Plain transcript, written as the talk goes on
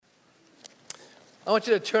I want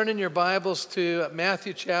you to turn in your Bibles to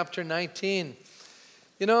Matthew chapter 19.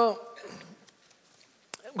 You know,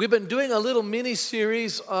 we've been doing a little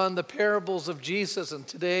mini-series on the parables of Jesus, and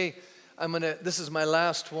today this is my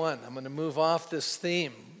last one. I'm going to move off this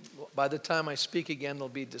theme. By the time I speak again, it'll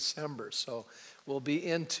be December, so we'll be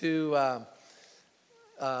into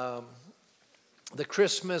the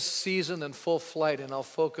Christmas season in full flight, and I'll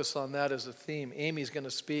focus on that as a theme. Amy's going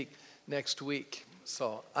to speak next week.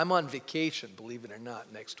 So I'm on vacation, believe it or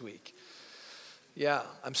not, next week. Yeah,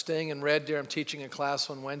 I'm staying in Red Deer. I'm teaching a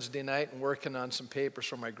class on Wednesday night and working on some papers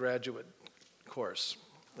for my graduate course.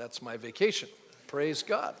 That's my vacation. Praise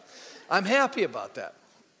God. I'm happy about that.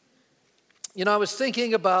 You know, I was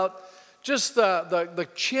thinking about just the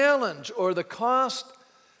challenge or the cost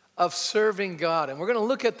of serving God. And we're going to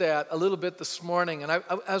look at that a little bit this morning. And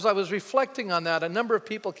as I was reflecting on that, a number of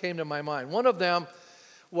people came to my mind. One of them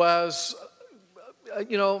was,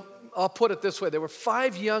 I'll put it this way. There were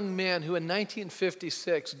 5 young men who in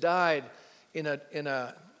 1956 died in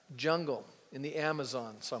a jungle in the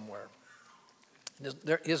Amazon somewhere. One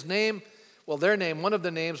of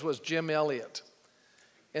the names was Jim Elliot.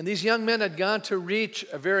 And these young men had gone to reach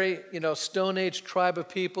a very, Stone Age tribe of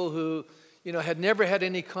people who, had never had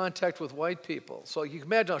any contact with white people. So you can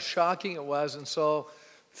imagine how shocking it was. And so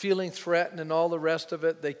feeling threatened and all the rest of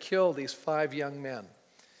it, they killed these 5 young men.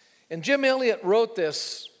 And Jim Elliot wrote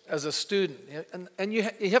this as a student. And you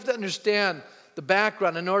have to understand the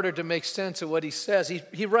background in order to make sense of what he says.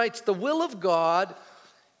 He writes, "The will of God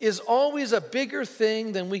is always a bigger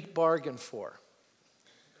thing than we bargain for.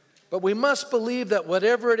 But we must believe that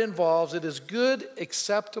whatever it involves, it is good,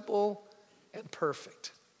 acceptable, and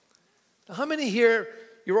perfect." Now, how many here,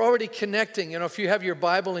 you're already connecting? If you have your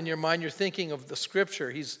Bible in your mind, you're thinking of the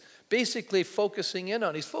scripture he's basically focusing in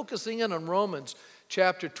on. He's focusing in on Romans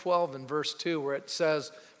chapter 12 and verse 2,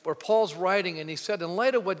 where Paul's writing, and he said, in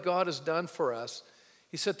light of what God has done for us,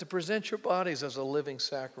 he said to present your bodies as a living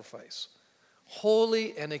sacrifice,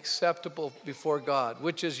 holy and acceptable before God,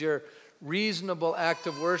 which is your reasonable act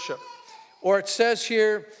of worship. Or it says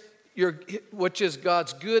here, which is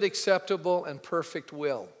God's good, acceptable, and perfect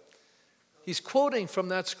will. He's quoting from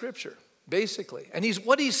that scripture, basically. And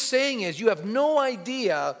what he's saying is, you have no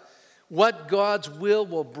idea what God's will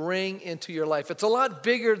bring into your life. It's a lot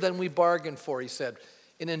bigger than we bargained for, he said.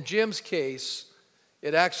 And in Jim's case,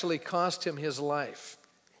 it actually cost him his life.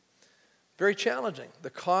 Very challenging, the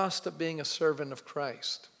cost of being a servant of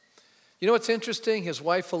Christ. You know what's interesting? His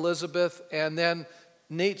wife Elizabeth and then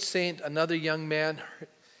Nate Saint, another young man,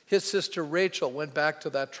 his sister Rachel went back to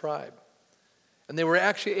that tribe. And they were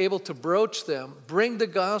actually able to broach them, bring the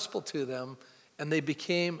gospel to them, and they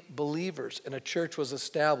became believers, and a church was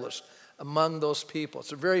established among those people.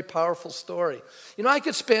 It's a very powerful story. I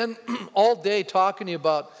could spend all day talking to you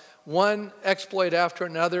about one exploit after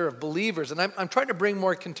another of believers, and I'm trying to bring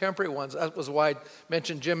more contemporary ones. That was why I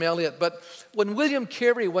mentioned Jim Elliot. But when William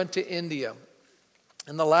Carey went to India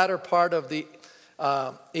in the latter part of the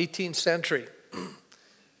 18th century,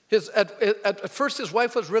 at first his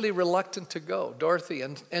wife was really reluctant to go, Dorothy,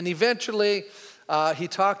 and eventually he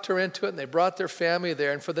talked her into it, and they brought their family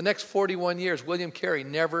there. And for the next 41 years, William Carey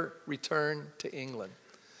never returned to England.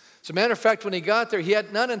 As a matter of fact, when he got there, he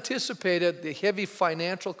had not anticipated the heavy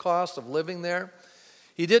financial cost of living there.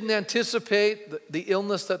 He didn't anticipate the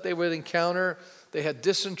illness that they would encounter. They had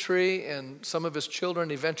dysentery, and some of his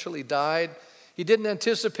children eventually died. He didn't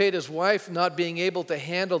anticipate his wife not being able to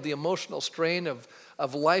handle the emotional strain of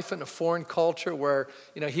life in a foreign culture where,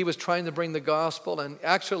 he was trying to bring the gospel, and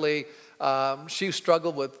actually she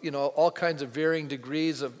struggled with, all kinds of varying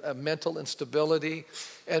degrees of mental instability,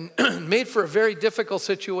 and made for a very difficult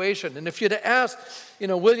situation. And if you'd have asked,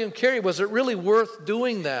 William Carey, was it really worth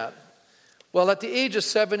doing that? Well, at the age of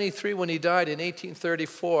 73, when he died in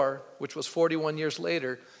 1834, which was 41 years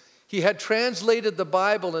later, he had translated the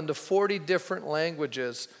Bible into 40 different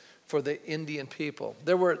languages for the Indian people.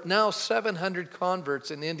 There were now 700 converts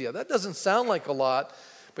in India. That doesn't sound like a lot,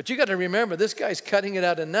 but you got to remember, this guy's cutting it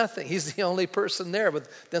out of nothing. He's the only person there. But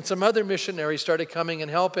then some other missionaries started coming and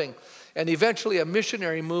helping. And eventually a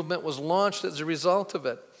missionary movement was launched as a result of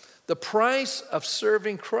it. The price of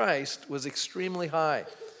serving Christ was extremely high.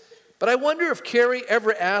 But I wonder if Carey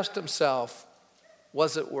ever asked himself,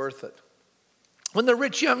 was it worth it? When the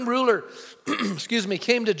rich young ruler,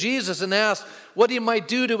 came to Jesus and asked what he might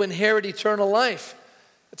do to inherit eternal life,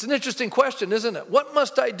 it's an interesting question, isn't it? What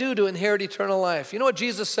must I do to inherit eternal life? You know what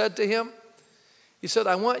Jesus said to him? He said,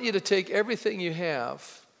 I want you to take everything you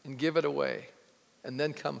have and give it away, and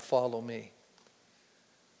then come follow me.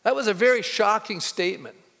 That was a very shocking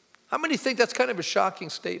statement. How many think that's kind of a shocking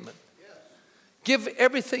statement? Give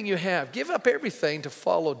everything you have. Give up everything to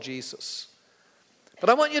follow Jesus. But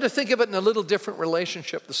I want you to think of it in a little different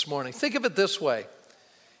relationship this morning. Think of it this way.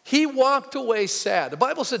 He walked away sad. The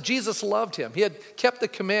Bible said Jesus loved him. He had kept the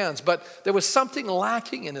commands, but there was something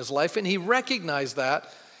lacking in his life, and he recognized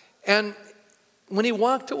that. And when he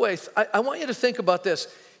walked away, I want you to think about this.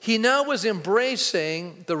 He now was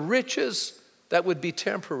embracing the riches that would be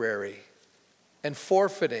temporary and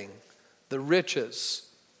forfeiting the riches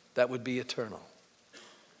that would be eternal.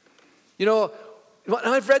 You know, when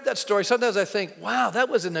I've read that story, sometimes I think, wow, that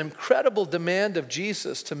was an incredible demand of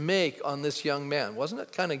Jesus to make on this young man. Wasn't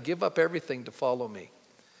it kind of give up everything to follow me?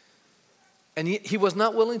 And he was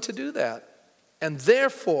not willing to do that. And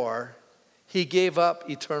therefore, he gave up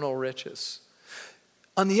eternal riches.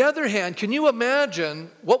 On the other hand, can you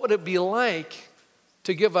imagine what would it be like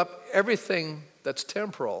to give up everything that's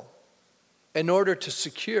temporal in order to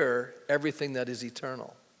secure everything that is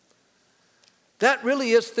eternal? That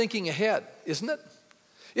really is thinking ahead, isn't it?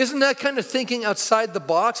 Isn't that kind of thinking outside the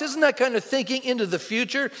box? Isn't that kind of thinking into the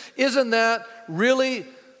future? Isn't that really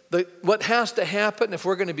what has to happen if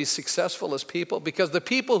we're going to be successful as people? Because the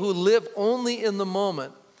people who live only in the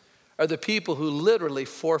moment are the people who literally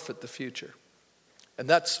forfeit the future. And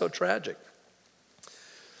that's so tragic.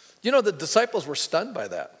 You know, the disciples were stunned by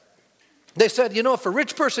that. They said, you know, if a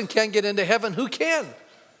rich person can't get into heaven, who can?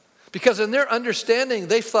 Because in their understanding,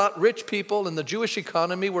 they thought rich people in the Jewish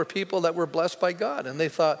economy were people that were blessed by God. And they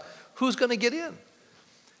thought, who's going to get in?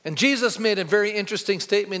 And Jesus made a very interesting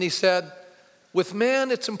statement. He said, with man,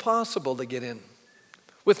 it's impossible to get in.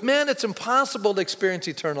 With man, it's impossible to experience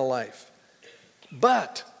eternal life.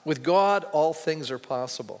 But with God, all things are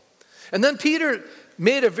possible. And then Peter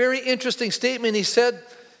made a very interesting statement. He said,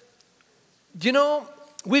 you know,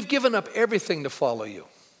 we've given up everything to follow you.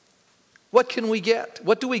 What can we get?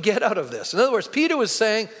 What do we get out of this? In other words, Peter was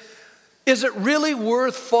saying, is it really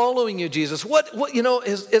worth following you, Jesus? What you know,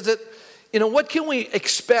 is it, you know, what can we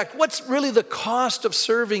expect? What's really the cost of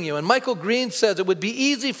serving you? And Michael Green says it would be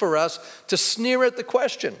easy for us to sneer at the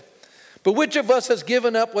question. But which of us has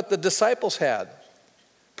given up what the disciples had?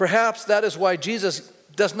 Perhaps that is why Jesus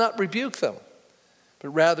does not rebuke them, but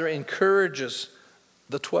rather encourages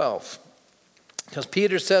the 12. Because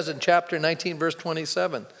Peter says in chapter 19, verse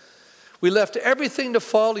 27, we left everything to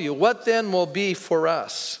follow you. What then will be for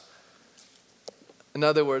us? In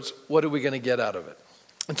other words, what are we going to get out of it?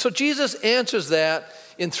 And so Jesus answers that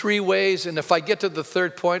in three ways. And if I get to the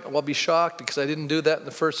third point, I'll be shocked because I didn't do that in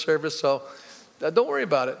the first service. So don't worry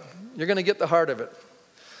about it. You're going to get the heart of it.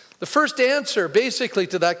 The first answer basically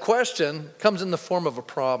to that question comes in the form of a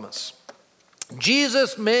promise.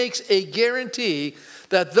 Jesus makes a guarantee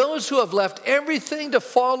that those who have left everything to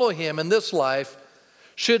follow him in this life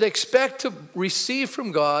should expect to receive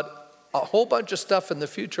from God a whole bunch of stuff in the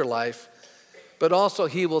future life, but also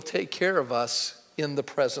he will take care of us in the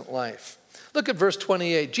present life. Look at verse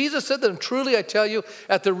 28. Jesus said to them, truly I tell you,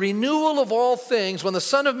 at the renewal of all things, when the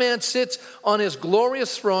Son of Man sits on his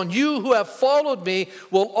glorious throne, you who have followed me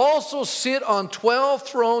will also sit on 12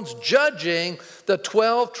 thrones, judging the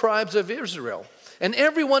 12 tribes of Israel. And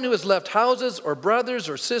everyone who has left houses or brothers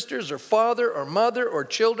or sisters or father or mother or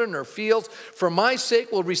children or fields for my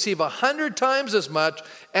sake will receive 100 times as much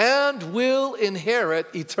and will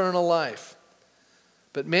inherit eternal life.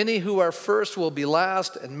 But many who are first will be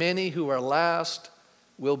last, and many who are last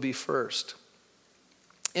will be first.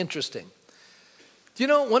 Interesting. Do you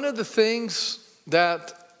know one of the things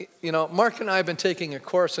that, you know, Mark and I have been taking a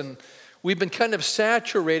course, and we've been kind of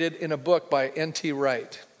saturated in a book by N.T.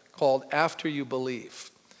 Wright called After You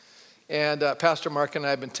Believe. And Pastor Mark and I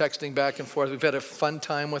have been texting back and forth. We've had a fun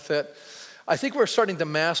time with it. I think we're starting to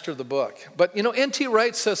master the book. But, you know, N.T.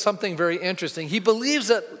 Wright says something very interesting. He believes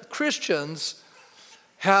that Christians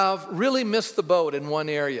have really missed the boat in one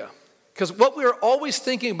area. Because what we're always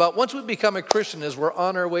thinking about once we become a Christian is we're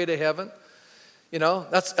on our way to heaven. You know,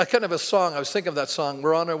 that's a kind of a song. I was thinking of that song.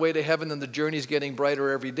 We're on our way to heaven and the journey's getting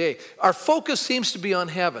brighter every day. Our focus seems to be on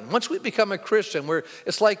heaven. Once we become a Christian,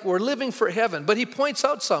 it's like we're living for heaven. But he points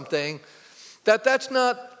out something that's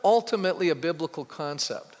not ultimately a biblical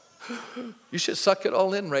concept. You should suck it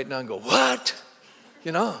all in right now and go, what?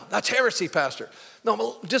 You know, that's heresy, Pastor.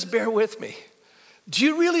 No, just bear with me. Do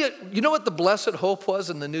you know what the blessed hope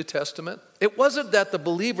was in the New Testament? It wasn't that the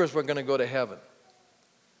believers were going to go to heaven.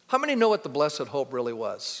 How many know what the blessed hope really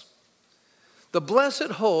was? The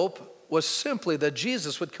blessed hope was simply that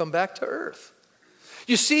Jesus would come back to earth.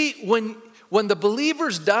 You see, when the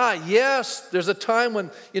believers die, yes, there's a time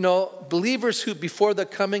when, you know, believers who before the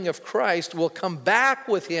coming of Christ will come back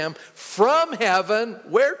with him from heaven,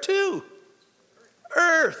 where to?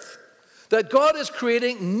 Earth. that God is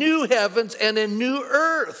creating new heavens and a new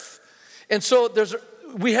earth. And so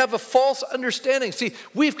we have a false understanding. See,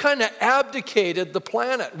 we've kind of abdicated the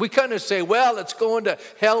planet. We kind of say, well, it's going to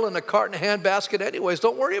hell in a cart and a handbasket anyways.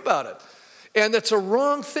 Don't worry about it. And that's a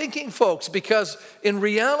wrong thinking, folks, because in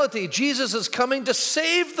reality, Jesus is coming to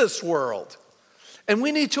save this world. And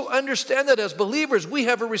we need to understand that as believers, we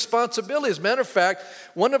have a responsibility. As a matter of fact,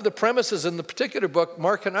 one of the premises in the particular book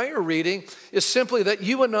Mark and I are reading is simply that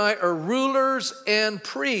you and I are rulers and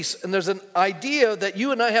priests. And there's an idea that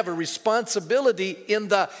you and I have a responsibility in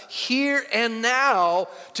the here and now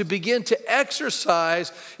to begin to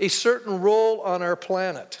exercise a certain role on our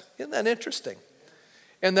planet. Isn't that interesting?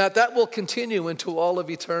 And that will continue into all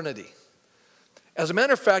of eternity. As a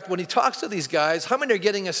matter of fact, when he talks to these guys, how many are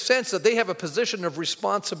getting a sense that they have a position of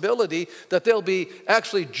responsibility, that they'll be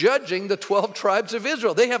actually judging the 12 tribes of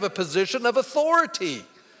Israel? They have a position of authority.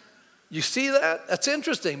 You see that? That's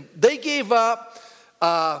interesting. They gave up,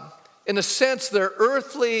 in a sense, their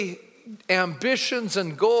earthly ambitions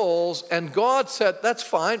and goals, and God said, that's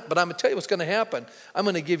fine, but I'm going to tell you what's going to happen. I'm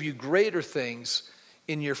going to give you greater things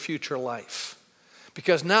in your future life.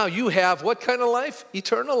 Because now you have what kind of life?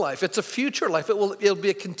 Eternal life. It's a future life. It'll be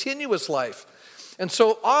a continuous life. And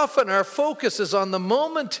so often our focus is on the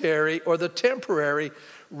momentary or the temporary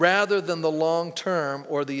rather than the long term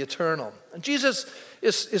or the eternal. And Jesus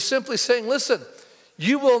is simply saying, listen,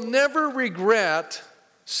 you will never regret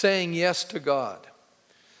saying yes to God.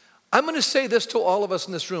 I'm going to say this to all of us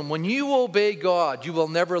in this room. When you obey God, you will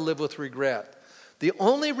never live with regret. The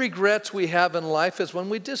only regrets we have in life is when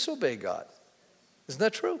we disobey God. Isn't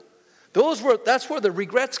that true? That's where the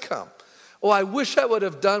regrets come. Oh, I wish I would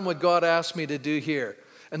have done what God asked me to do here.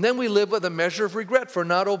 And then we live with a measure of regret for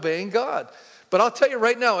not obeying God. But I'll tell you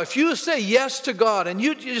right now, if you say yes to God and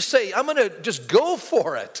you just say, I'm going to just go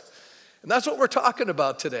for it. And that's what we're talking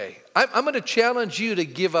about today. I'm going to challenge you to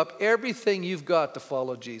give up everything you've got to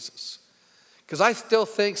follow Jesus. Because I still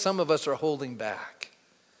think some of us are holding back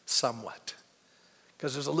somewhat.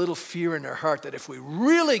 Because there's a little fear in our heart that if we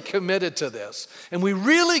really committed to this and we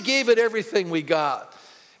really gave it everything we got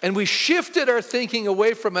and we shifted our thinking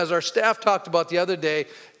away from, as our staff talked about the other day,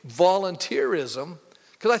 volunteerism,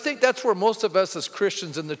 because I think that's where most of us as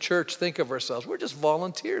Christians in the church think of ourselves. We're just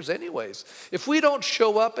volunteers anyways. If we don't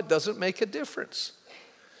show up, it doesn't make a difference.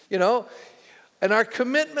 You know, and our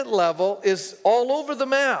commitment level is all over the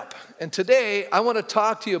map. And today I want to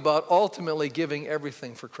talk to you about ultimately giving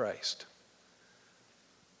everything for Christ.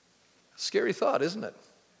 Scary thought, isn't it?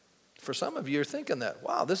 For some of you, you're thinking that,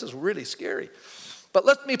 wow, this is really scary. But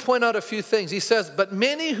let me point out a few things. He says, but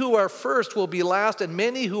many who are first will be last, and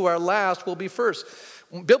many who are last will be first.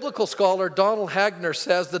 Biblical scholar Donald Hagner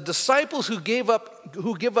says, the disciples who give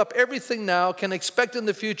up everything now can expect in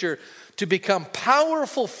the future to become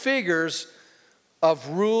powerful figures of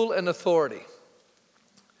rule and authority.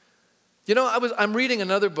 You know, I'm reading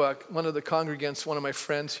another book. One of the congregants, one of my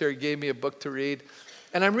friends here, gave me a book to read.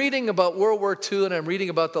 And I'm reading about World War II, and I'm reading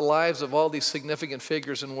about the lives of all these significant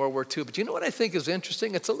figures in World War II. But you know what I think is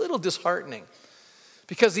interesting? It's a little disheartening.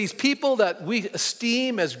 Because these people that we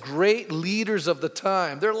esteem as great leaders of the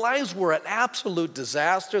time, their lives were an absolute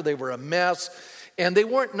disaster. They were a mess, and they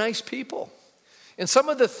weren't nice people. And some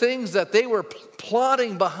of the things that they were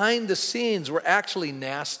plotting behind the scenes were actually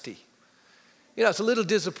nasty. You know, it's a little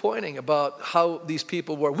disappointing about how these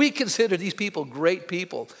people were. We consider these people great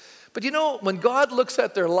people. But you know, when God looks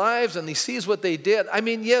at their lives and he sees what they did, I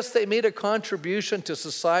mean, yes, they made a contribution to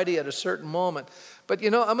society at a certain moment. But you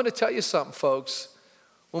know, I'm going to tell you something, folks.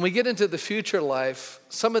 When we get into the future life,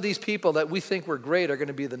 some of these people that we think were great are going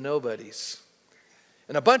to be the nobodies.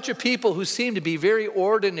 And a bunch of people who seem to be very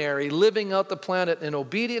ordinary, living out the planet in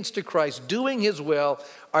obedience to Christ, doing his will,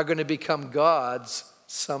 are going to become God's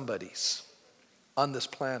somebodies on this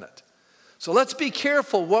planet. So let's be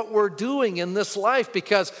careful what we're doing in this life,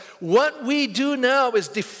 because what we do now is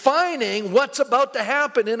defining what's about to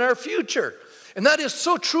happen in our future. And that is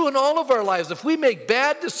so true in all of our lives. If we make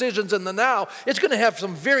bad decisions in the now, it's going to have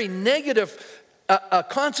some very negative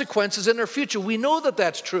consequences in our future. We know that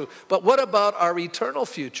that's true. But what about our eternal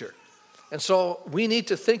future? And so we need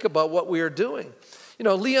to think about what we are doing. You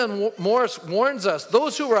know, Leon Morris warns us,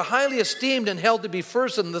 those who are highly esteemed and held to be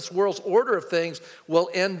first in this world's order of things will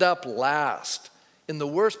end up last, in the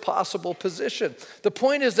worst possible position. The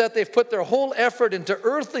point is that they've put their whole effort into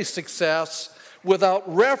earthly success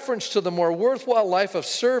without reference to the more worthwhile life of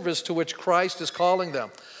service to which Christ is calling them.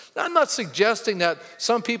 Now, I'm not suggesting that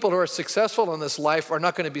some people who are successful in this life are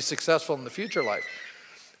not going to be successful in the future life.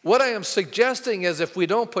 What I am suggesting is if we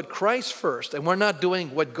don't put Christ first and we're not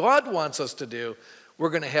doing what God wants us to do, we're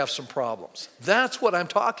going to have some problems. That's what I'm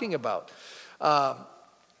talking about.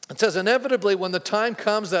 It says, inevitably, when the time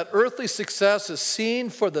comes that earthly success is seen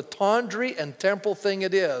for the tawdry and temporal thing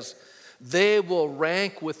it is, they will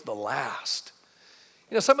rank with the last.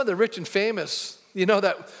 You know, some of the rich and famous, you know,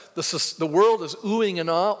 that the world is oohing and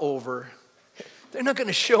ah over, they're not going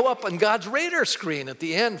to show up on God's radar screen at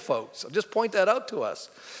the end, folks. I'll just point that out to us.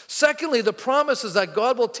 Secondly, the promise is that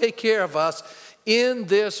God will take care of us in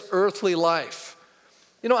this earthly life.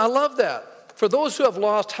 You know, I love that. For those who have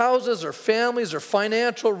lost houses or families or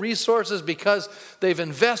financial resources because they've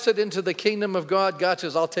invested into the kingdom of God, God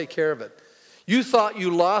says, I'll take care of it. You thought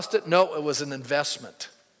you lost it? No, it was an investment.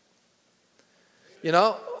 You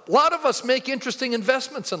know, a lot of us make interesting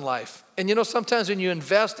investments in life. And you know, sometimes when you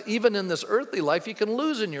invest, even in this earthly life, you can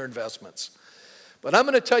lose in your investments. But I'm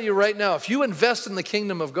going to tell you right now, if you invest in the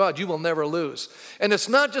kingdom of God, you will never lose. And it's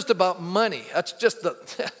not just about money. That's just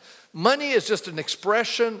money is just an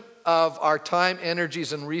expression of our time,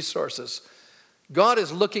 energies, and resources. God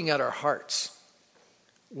is looking at our hearts.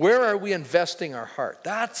 Where are we investing our heart?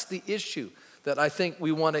 That's the issue that I think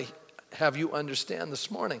we want to have you understand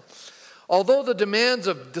this morning. Although the demands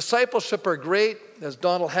of discipleship are great, as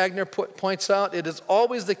Donald Hagner points out, it is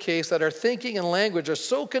always the case that our thinking and language are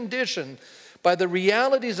so conditioned by the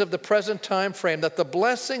realities of the present time frame that the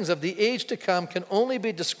blessings of the age to come can only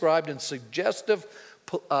be described in suggestive,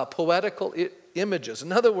 poetical images.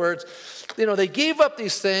 In other words, you know, they gave up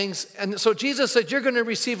these things, and so Jesus said, you're going to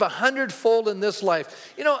receive 100-fold in this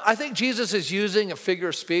life. You know, I think Jesus is using a figure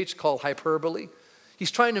of speech called hyperbole.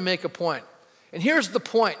 He's trying to make a point. And here's the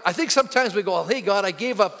point. I think sometimes we go, oh, hey, God, I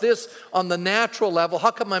gave up this on the natural level.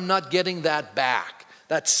 How come I'm not getting that back,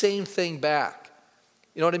 that same thing back?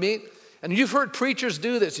 You know what I mean? And you've heard preachers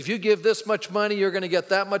do this. If you give this much money, you're going to get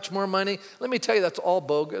that much more money. Let me tell you, that's all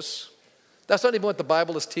bogus. That's not even what the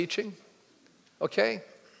Bible is teaching. Okay?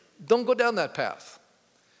 Don't go down that path.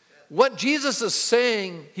 What Jesus is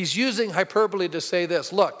saying, he's using hyperbole to say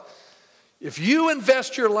this. Look, if you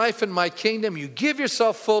invest your life in my kingdom, you give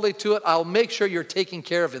yourself fully to it, I'll make sure you're taken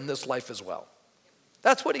care of in this life as well.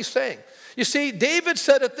 That's what he's saying. You see, David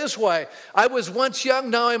said it this way, I was once young,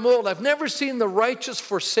 now I'm old. I've never seen the righteous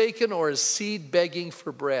forsaken or his seed begging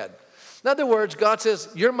for bread. In other words, God says,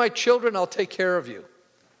 you're my children, I'll take care of you.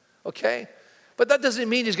 Okay? But that doesn't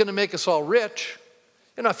mean he's going to make us all rich.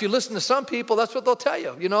 You know, if you listen to some people, that's what they'll tell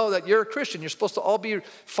you. You know, that you're a Christian. You're supposed to all be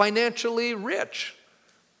financially rich.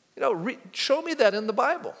 You know, show me that in the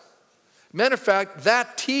Bible. Matter of fact,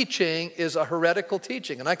 that teaching is a heretical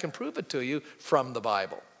teaching, and I can prove it to you from the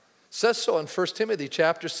Bible. It says so in 1 Timothy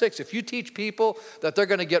chapter 6. If you teach people that they're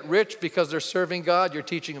going to get rich because they're serving God, you're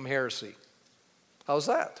teaching them heresy. How's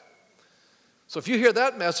that? So if you hear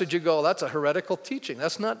that message, you go, that's a heretical teaching.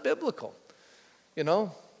 That's not biblical. You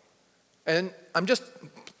know? And I'm just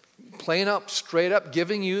plain up, straight up,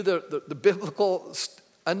 giving you the biblical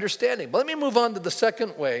understanding. But let me move on to the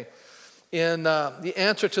second way in the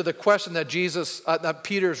answer to the question that that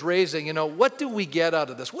Peter's raising. You know, what do we get out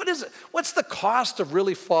of this? What is it? What's the cost of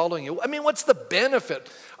really following you? I mean, what's the benefit?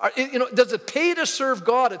 You know, does it pay to serve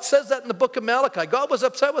God? It says that in the book of Malachi. God was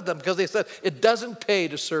upset with them because they said it doesn't pay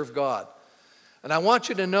to serve God. And I want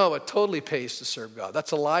you to know it totally pays to serve God.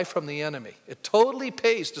 That's a lie from the enemy. It totally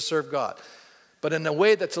pays to serve God, but in a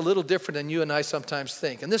way that's a little different than you and I sometimes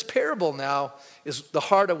think. And this parable now is the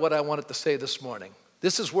heart of what I wanted to say this morning.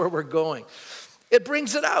 This is where we're going. It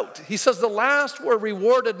brings it out. He says the last were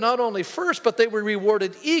rewarded not only first, but they were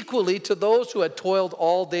rewarded equally to those who had toiled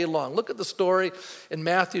all day long. Look at the story in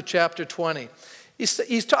Matthew chapter 20.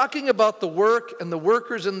 He's talking about the work and the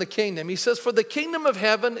workers in the kingdom. He says, for the kingdom of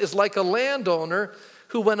heaven is like a landowner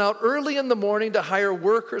who went out early in the morning to hire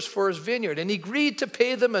workers for his vineyard. And he agreed to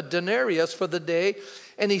pay them a denarius for the day,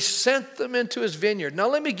 and he sent them into his vineyard. Now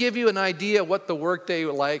let me give you an idea of what the workday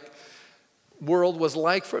world was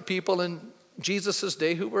like for people in Jesus'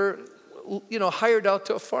 day who were, you know, hired out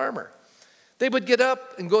to a farmer. They would get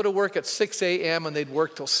up and go to work at 6 a.m. and they'd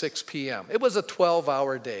work till 6 p.m. It was a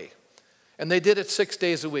 12-hour day. And they did it 6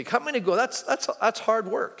 days a week. How many go, that's hard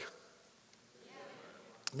work.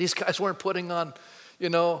 These guys weren't putting on, you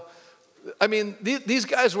know, I mean, these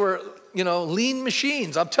guys were, you know, lean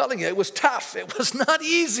machines. I'm telling you, it was tough. It was not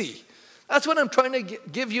easy. That's what I'm trying to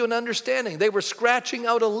give you an understanding. They were scratching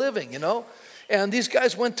out a living, you know. And these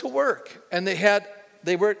guys went to work. And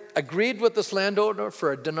they were agreed with this landowner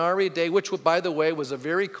for a denarii a day, which, by the way, was a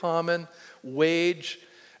very common wage,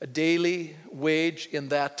 a daily wage in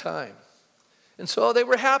that time. And so they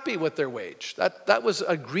were happy with their wage. That was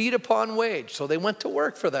agreed upon wage. So they went to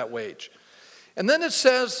work for that wage. And then it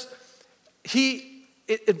says, it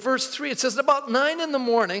in verse 3, it says about 9 in the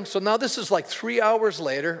morning. So now this is like 3 hours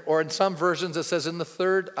later, or in some versions it says in the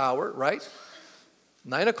 3rd hour, right?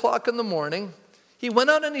 9 o'clock in the morning. He went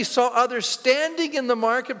out and he saw others standing in the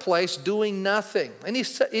marketplace doing nothing. And he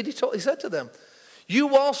said to them,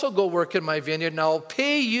 you also go work in my vineyard, and I'll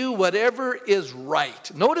pay you whatever is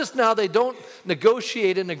right. Notice now they don't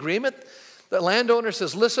negotiate an agreement. The landowner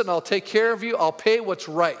says, listen, I'll take care of you. I'll pay what's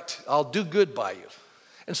right. I'll do good by you.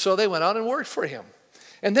 And so they went out and worked for him.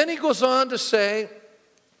 And then he goes on to say,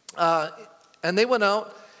 and they went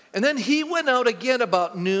out. And then he went out again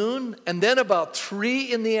about noon, and then about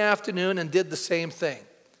 3 in the afternoon, and did the same thing.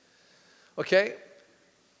 Okay?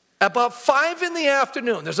 About 5 in the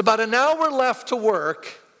afternoon, there's about an hour left to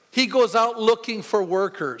work, he goes out looking for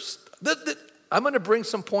workers. I'm going to bring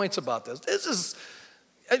some points about this.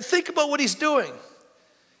 Think about what he's doing.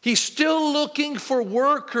 He's still looking for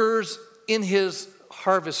workers in his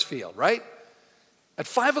harvest field, right? At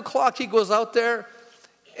 5 o'clock, he goes out there,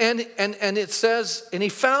 and it says, and he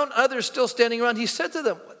found others still standing around. He said to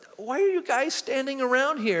them, why are you guys standing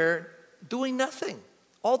around here doing nothing?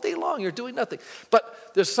 All day long, you're doing nothing.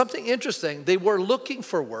 But there's something interesting. They were looking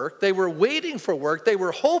for work. They were waiting for work. They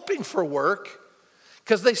were hoping for work,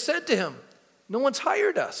 because they said to him, no one's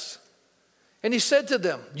hired us. And he said to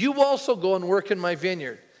them, you also go and work in my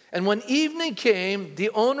vineyard. And when evening came,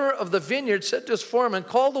 the owner of the vineyard said to his foreman,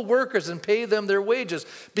 call the workers and pay them their wages,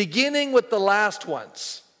 beginning with the last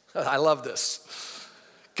ones. I love this.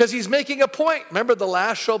 Because he's making a point. Remember, the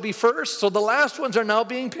last shall be first. So the last ones are now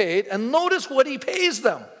being paid. And notice what he pays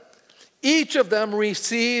them. Each of them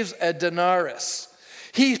receives a denarius.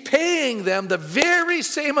 He's paying them the very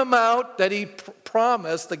same amount that he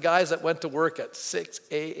promised the guys that went to work at 6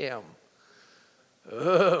 a.m.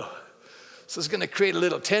 Oh, this is going to create a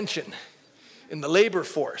little tension in the labor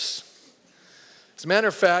force. As a matter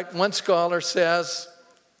of fact, one scholar says,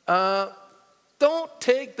 don't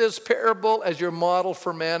take this parable as your model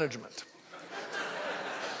for management.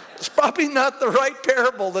 It's probably not the right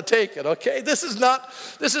parable to take it, okay? This is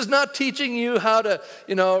not teaching you how to,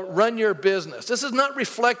 run your business. This is not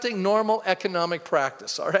reflecting normal economic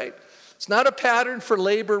practice, all right? It's not a pattern for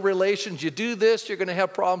labor relations. You do this, you're going to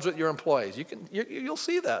have problems with your employees. You'll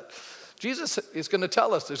see that. Jesus is going to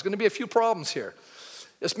tell us there's going to be a few problems here.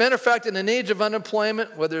 As a matter of fact, in an age of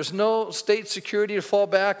unemployment where there's no state security to fall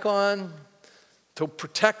back on, to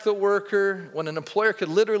protect the worker, when an employer could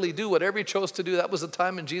literally do whatever he chose to do, that was the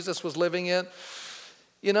time when Jesus was living in.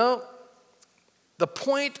 The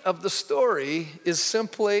point of the story is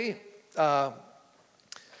simply,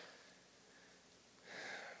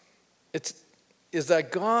 is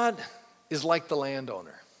that God is like the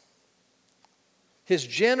landowner. His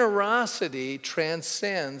generosity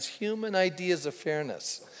transcends human ideas of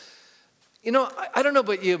fairness. I don't know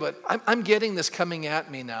about you, but I'm getting this coming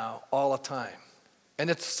at me now all the time. And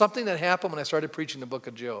it's something that happened when I started preaching the book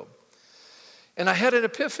of Job. And I had an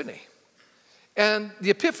epiphany. And the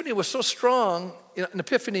epiphany was so strong. An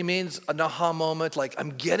epiphany means an aha moment, like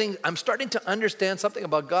I'm starting to understand something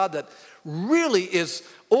about God that really is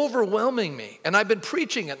overwhelming me. And I've been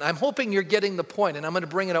preaching it, and I'm hoping you're getting the point, and I'm going to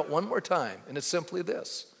bring it out one more time. And it's simply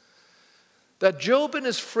this: that Job and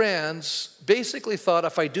his friends basically thought,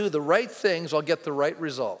 if I do the right things, I'll get the right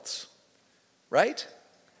results. Right?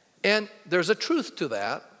 And there's a truth to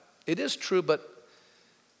that. It is true, but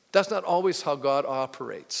that's not always how God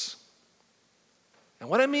operates. And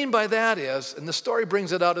what I mean by that is, and the story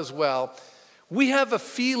brings it out as well, we have a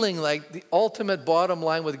feeling like the ultimate bottom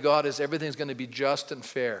line with God is everything's going to be just and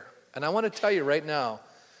fair. And I want to tell you right now,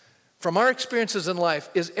 from our experiences in life,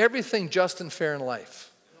 is everything just and fair in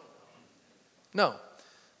life? No.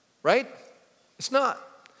 Right? It's not.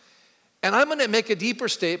 And I'm going to make a deeper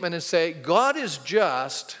statement and say, God is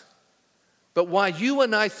just, but why you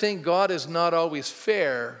and I think God is not always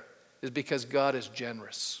fair is because God is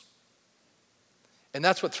generous. And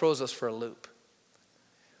that's what throws us for a loop.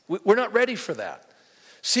 We're not ready for that.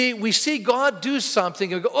 See, we see God do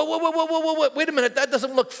something and go, whoa, wait a minute, that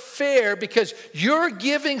doesn't look fair because you're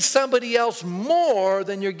giving somebody else more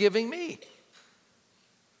than you're giving me.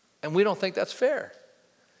 And we don't think that's fair.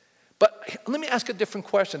 But let me ask a different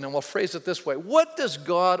question, and we'll phrase it this way. What does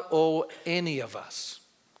God owe any of us?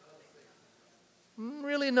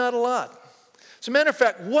 Really not a lot. As a matter of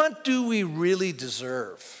fact, what do we really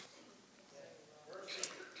deserve?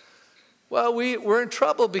 Well, we're in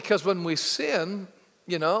trouble because when we sin,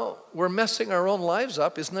 we're messing our own lives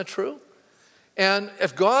up. Isn't that true? And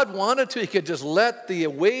if God wanted to, he could just let the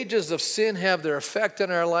wages of sin have their effect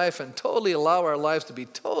in our life and totally allow our lives to be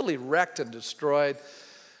totally wrecked and destroyed.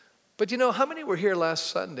 But how many were here last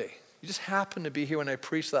Sunday? You just happened to be here when I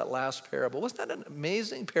preached that last parable. Wasn't that an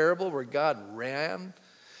amazing parable where God ran?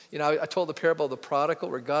 You know, I told the parable of the prodigal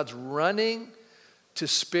where God's running to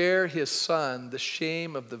spare his son the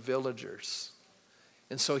shame of the villagers.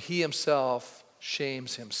 And so he himself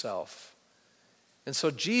shames himself. And so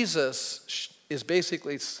Jesus is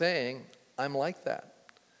basically saying, I'm like that.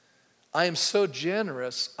 I am so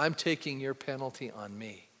generous, I'm taking your penalty on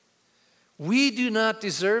me. We do not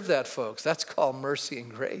deserve that, folks. That's called mercy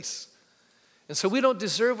and grace. And so we don't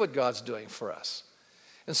deserve what God's doing for us.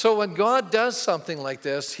 And so when God does something like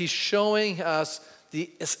this, he's showing us the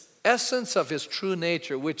essence of his true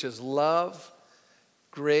nature, which is love,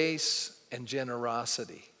 grace, and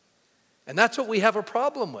generosity. And that's what we have a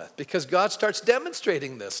problem with, because God starts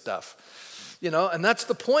demonstrating this stuff. You know, and that's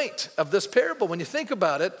the point of this parable. When you think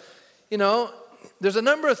about it, you know, there's a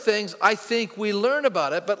number of things I think we learn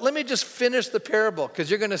about it, but let me just finish the parable because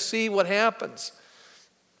you're going to see what happens.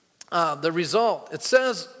 The result, it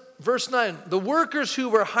says, verse 9, the workers who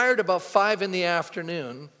were hired about 5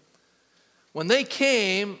 p.m, when they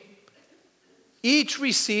came, each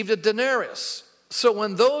received a denarius. So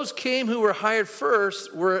when those came who were hired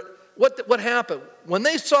first, what happened? When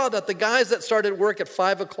they saw that the guys that started work at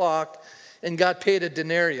 5 o'clock and got paid a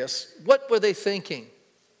denarius, what were they thinking?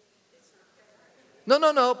 No.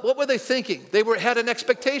 What were they thinking? They had an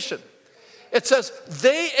expectation. It says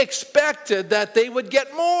they expected that they would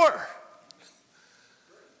get more.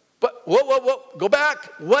 But go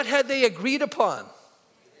back. What had they agreed upon?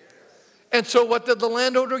 And so what did the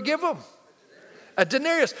landowner give them? A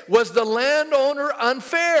denarius. Was the landowner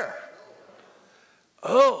unfair?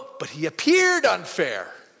 Oh, but he appeared unfair.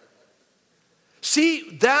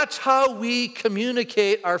 See, that's how we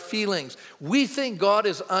communicate our feelings. We think God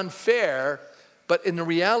is unfair, but in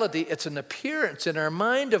reality, it's an appearance in our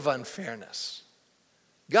mind of unfairness.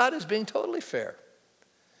 God is being totally fair.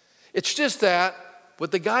 It's just that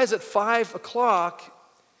with the guys at 5 o'clock,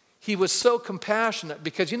 he was so compassionate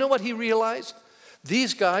because you know what he realized?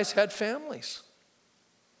 These guys had families.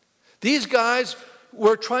 These guys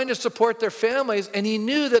were trying to support their families, and he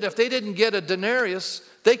knew that if they didn't get a denarius,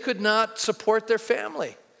 they could not support their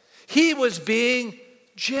family. He was being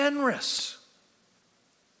generous.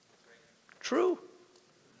 True.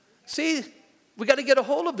 See, we got to get a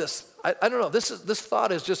hold of this. I don't know. This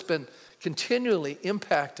thought has just been continually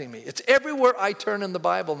impacting me. It's everywhere I turn in the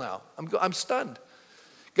Bible now. I'm stunned.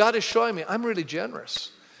 God is showing me I'm really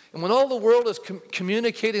generous. And when all the world is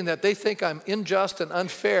communicating that they think I'm unjust and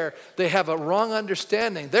unfair, they have a wrong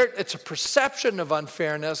understanding. It's a perception of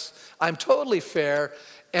unfairness. I'm totally fair.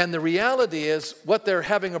 And the reality is what they're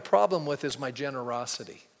having a problem with is my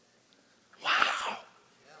generosity. Wow.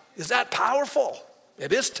 Is that powerful?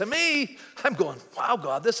 It is to me. I'm going, wow,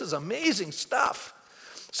 God, this is amazing stuff.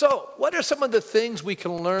 So what are some of the things we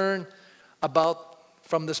can learn about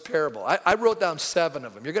from this parable? I wrote down 7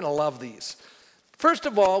 of them. You're going to love these. First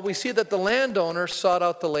of all, we see that the landowner sought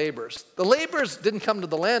out the laborers. The laborers didn't come to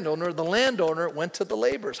the landowner went to the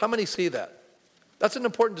laborers. How many see that? That's an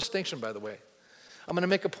important distinction, by the way. I'm going to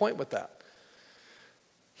make a point with that.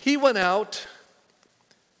 He went out,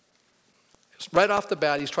 right off the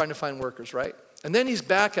bat, he's trying to find workers, right? And then he's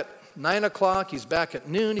back at 9 o'clock, he's back at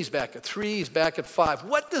noon, he's back at 3, he's back at 5.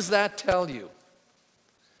 What does that tell you?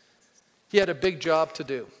 He had a big job to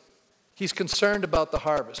do. He's concerned about the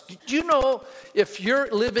harvest. Do you know if you're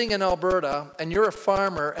living in Alberta and you're a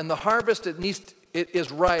farmer and the harvest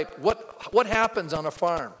is ripe, what happens on a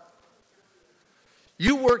farm?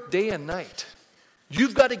 You work day and night.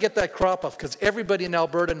 You've got to get that crop off because everybody in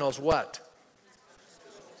Alberta knows what?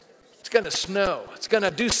 It's going to snow. It's going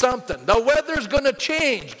to do something. The weather's going to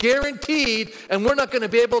change, guaranteed, and we're not going to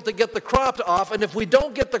be able to get the crops off. And if we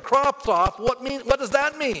don't get the crops off, what does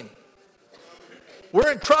that mean?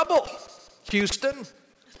 We're in trouble, Houston.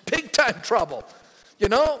 Big time trouble. You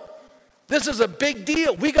know, this is a big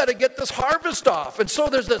deal. We got to get this harvest off. And so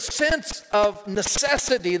there's a sense of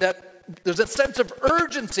necessity, there's a sense of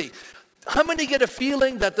urgency. How many get a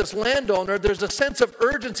feeling that this landowner, there's a sense of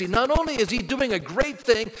urgency? Not only is he doing a great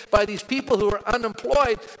thing by these people who are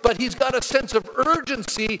unemployed, but he's got a sense of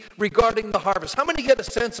urgency regarding the harvest. How many get a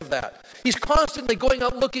sense of that? He's constantly going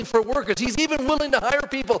out looking for workers. He's even willing to hire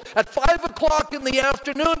people at 5 o'clock in the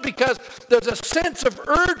afternoon because there's a sense of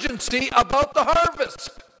urgency about the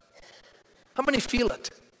harvest. How many feel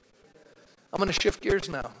it? I'm going to shift gears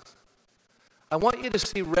now. I want you to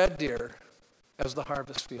see Red Deer as the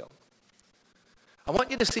harvest field. I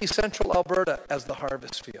want you to see Central Alberta as the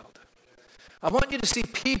harvest field. I want you to see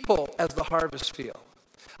people as the harvest field.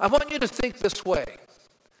 I want you to think this way.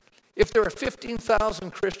 If there are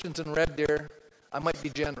 15,000 Christians in Red Deer, I might be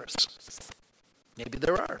generous. Maybe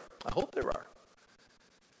there are. I hope there are.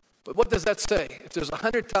 But what does that say? If there's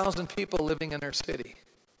 100,000 people living in our city,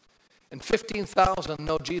 and 15,000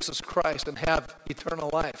 know Jesus Christ and have eternal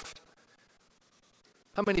life,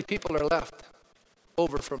 how many people are left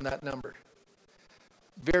over from that number?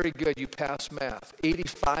 Very good, you passed math.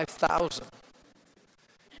 85,000.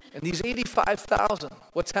 And these 85,000,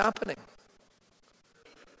 what's happening?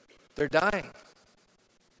 They're dying.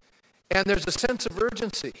 And there's a sense of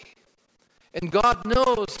urgency. And God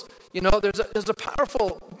knows, there's a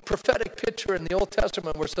powerful prophetic picture in the Old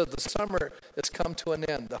Testament where it says the summer has come to an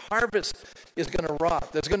end. The harvest is going to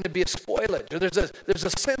rot. There's going to be a spoilage. There's a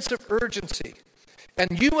sense of urgency.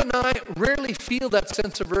 And you and I rarely feel that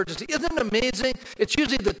sense of urgency. Isn't it amazing? It's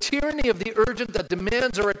usually the tyranny of the urgent that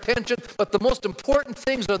demands our attention, but the most important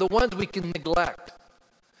things are the ones we can neglect.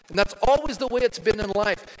 And that's always the way it's been in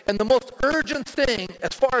life. And the most urgent thing,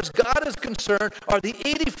 as far as God is concerned, are the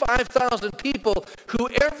 85,000 people who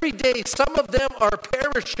every day, some of them are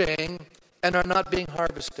perishing and are not being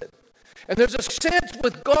harvested. And there's a sense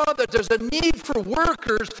with God that there's a need for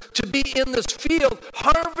workers to be in this field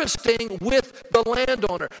harvesting with the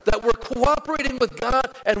landowner, that we're cooperating with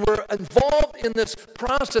God and we're involved in this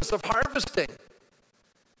process of harvesting.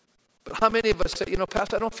 But how many of us say,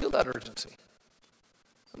 Pastor, I don't feel that urgency.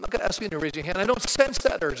 I'm not going to ask you to raise your hand. I don't sense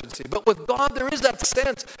that urgency. But with God, there is that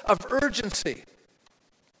sense of urgency.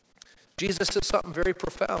 Jesus said something very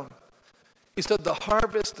profound. He said, the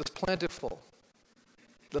harvest is plentiful.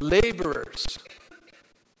 The laborers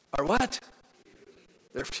are what?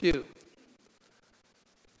 They're few.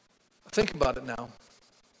 Think about it now.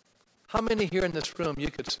 How many here in this room you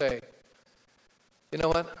could say, you know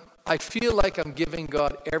what? I feel like I'm giving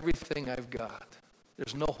God everything I've got.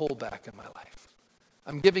 There's no holdback in my life.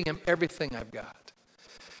 I'm giving him everything I've got.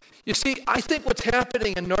 You see, I think what's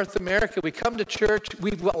happening in North America, we come to church,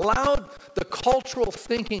 we've allowed the cultural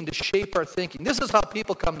thinking to shape our thinking. This is how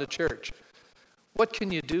people come to church. What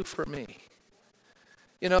can you do for me?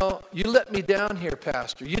 You let me down here,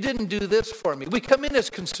 Pastor. You didn't do this for me. We come in as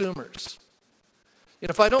consumers.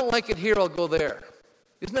 If I don't like it here, I'll go there.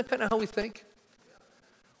 Isn't that kind of how we think?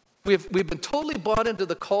 We've been totally bought into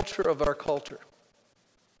the culture of our culture.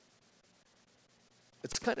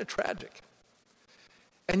 It's kind of tragic.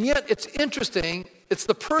 And yet, it's interesting. It's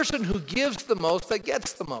the person who gives the most that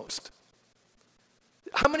gets the most.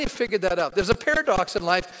 How many have figured that out? There's a paradox in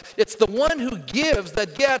life. It's the one who gives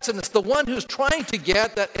that gets, and it's the one who's trying to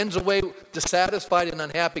get that ends away dissatisfied and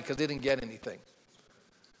unhappy because they didn't get anything.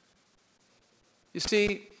 You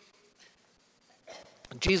see,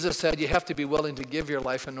 Jesus said you have to be willing to give your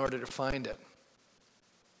life in order to find it.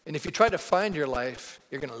 And if you try to find your life,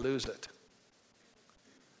 you're going to lose it.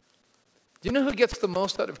 Do you know who gets the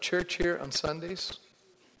most out of church here on Sundays?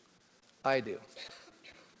 I do.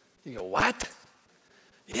 You go, what?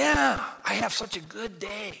 Yeah, I have such a good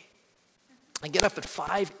day. I get up at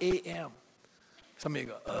 5 a.m. Some of you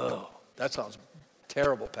go, oh, that sounds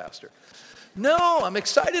terrible, Pastor. No, I'm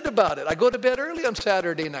excited about it. I go to bed early on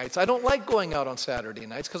Saturday nights. I don't like going out on Saturday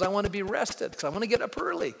nights because I want to be rested, because I want to get up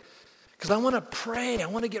early, because I want to pray. I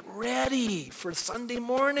want to get ready for Sunday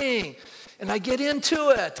morning. And I get into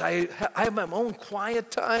it. I have my own quiet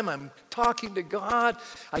time. I'm talking to God.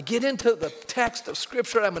 I get into the text of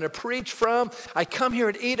Scripture I'm going to preach from. I come here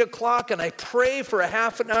at 8 o'clock and I pray for a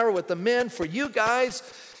half an hour with the men for you guys.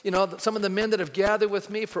 Some of the men that have gathered with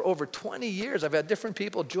me for over 20 years. I've had different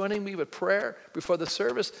people joining me with prayer before the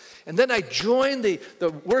service. And then I join the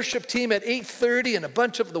worship team at 8:30 and a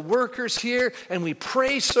bunch of the workers here. And we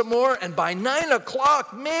pray some more. And by 9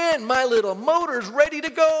 o'clock, man, my little motor's ready to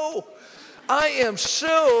go. I am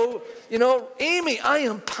so, Amy, I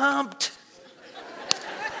am pumped.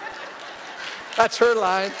 That's her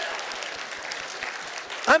line.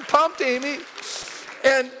 I'm pumped, Amy.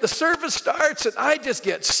 And the service starts and I just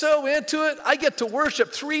get so into it. I get to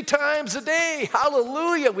worship 3 times a day.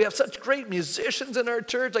 Hallelujah. We have such great musicians in our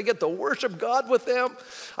church. I get to worship God with them.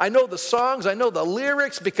 I know the songs. I know the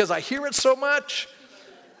lyrics because I hear it so much.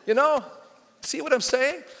 See what I'm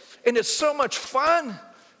saying? And it's so much fun.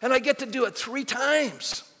 And I get to do it 3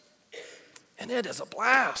 times. And it is a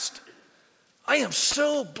blast. I am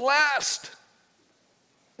so blessed.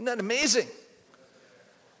 Isn't that amazing?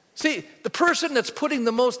 See, the person that's putting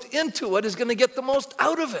the most into it is going to get the most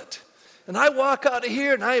out of it. And I walk out of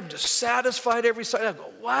here and I am just satisfied every Sunday. I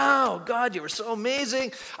go, wow, God, you were so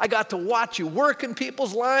amazing. I got to watch you work in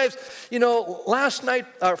people's lives. Last night,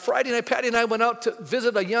 Friday night, Patty and I went out to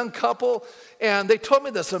visit a young couple. And they told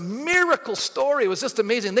me this, a miracle story. It was just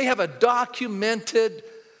amazing. They have a documented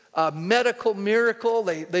medical miracle.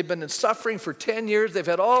 They've been in suffering for 10 years. They've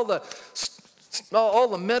had all the all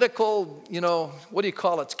the medical, what do you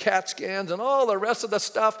call it, CAT scans and all the rest of the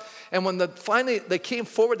stuff. And when finally they came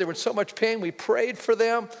forward, they were in so much pain, we prayed for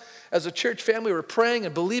them. As a church family, we were praying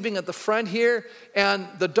and believing at the front here. And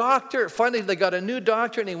the doctor, finally they got a new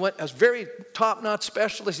doctor, and he went as very top-notch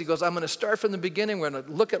specialist. He goes, I'm going to start from the beginning. We're going to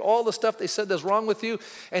look at all the stuff they said that's wrong with you.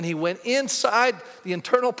 And he went inside the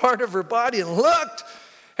internal part of her body and looked,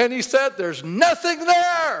 and he said, there's nothing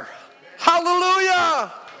there.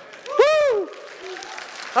 Hallelujah. Woo!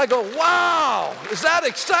 I go, wow, is that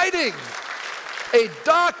exciting? A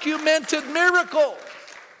documented miracle.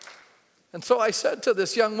 And so I said to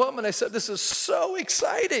this young woman, I said, this is so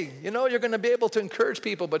exciting. You're going to be able to encourage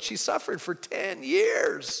people, but she suffered for 10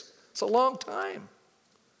 years. It's a long time.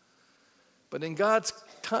 But in God's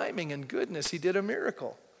timing and goodness, he did a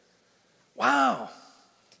miracle. Wow.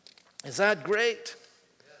 Is that great?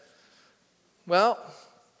 Well,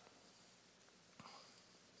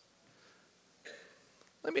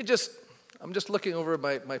 I'm just looking over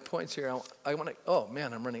my points here. Oh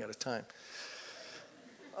man, I'm running out of time.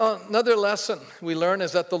 Another lesson we learn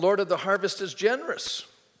is that the Lord of the harvest is generous.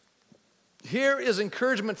 Here is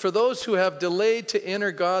encouragement for those who have delayed to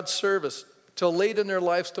enter God's service, till late in their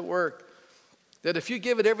lives to work, that if you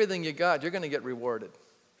give it everything you got, you're going to get rewarded.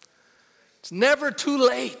 It's never too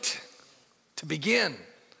late to begin.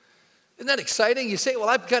 Isn't that exciting? You say, well,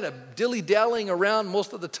 I've kind of dilly-dallying around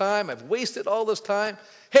most of the time. I've wasted all this time.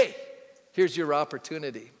 Hey, here's your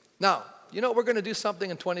opportunity. Now, we're going to do something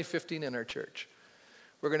in 2015 in our church.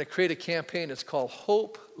 We're going to create a campaign. It's called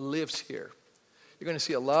Hope Lives Here. You're going to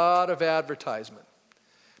see a lot of advertisement.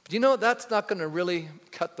 But that's not going to really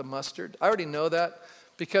cut the mustard. I already know that,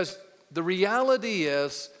 because the reality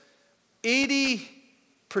is 80%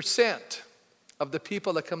 of the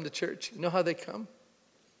people that come to church, you know how they come?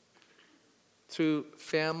 Through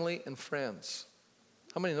family and friends.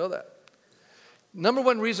 How many know that? Number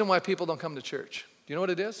one reason why people don't come to church. Do you know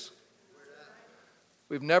what it is?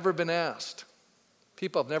 We've never been asked.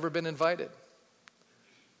 People have never been invited.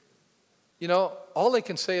 All they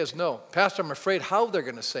can say is no. Pastor, I'm afraid how they're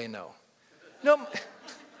going to say no.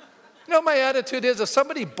 My attitude is, if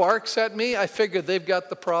somebody barks at me, I figure they've got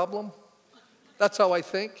the problem. That's how I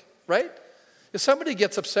think, right? If somebody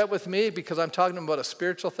gets upset with me because I'm talking about a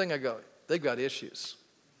spiritual thing, I go, they've got issues.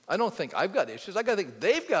 I don't think I've got issues. I think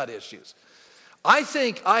they've got issues. I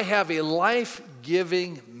think I have a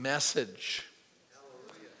life-giving message.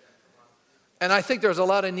 And I think there's a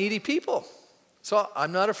lot of needy people. So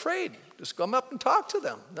I'm not afraid. Just come up and talk to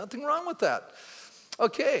them. Nothing wrong with that.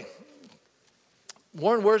 Okay.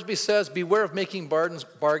 Warren Wiersbe says, beware of making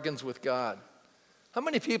bargains with God. How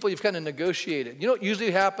many people you've kind of negotiated? You know what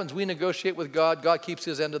usually happens? We negotiate with God. God keeps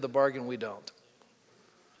his end of the bargain. We don't.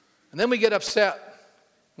 And then we get upset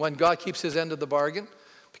when God keeps his end of the bargain.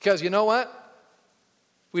 Because you know what?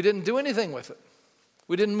 We didn't do anything with it.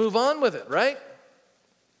 We didn't move on with it, right?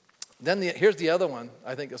 Then here's the other one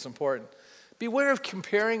I think is important. Beware of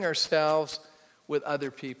comparing ourselves with other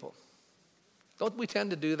people. Don't we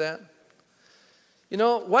tend to do that?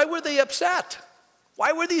 Why were they upset?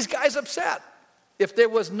 Why were these guys upset? If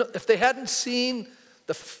they hadn't seen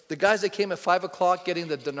the guys that came at 5 o'clock getting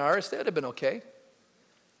the denarius, they would have been okay.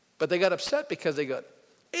 But they got upset because they go,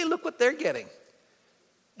 hey, look what they're getting.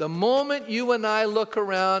 The moment you and I look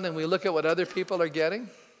around and we look at what other people are getting,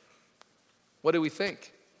 what do we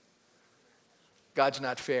think? God's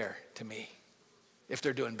not fair to me if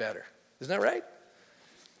they're doing better. Isn't that right?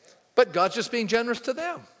 But God's just being generous to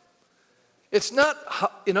them. It's not,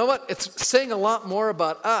 it's saying a lot more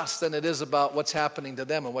about us than it is about what's happening to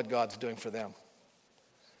them and what God's doing for them.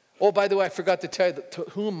 Oh, by the way, I forgot to tell you that to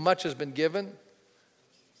whom much has been given,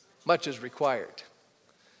 much is required.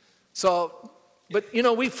 So, but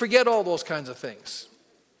we forget all those kinds of things.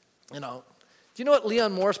 Do you know what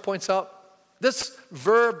Leon Morris points out? This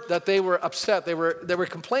verb that they were upset, they were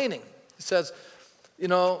complaining. He says,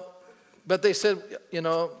 but they said,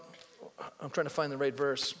 I'm trying to find the right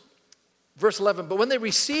verse. Verse 11, but when they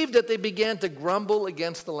received it, they began to grumble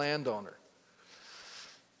against the landowner.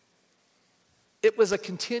 It was a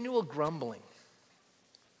continual grumbling.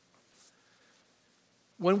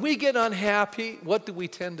 When we get unhappy, what do we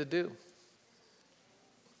tend to do?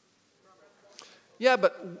 Yeah,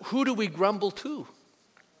 but who do we grumble to?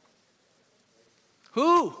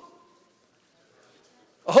 Who?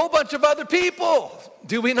 A whole bunch of other people.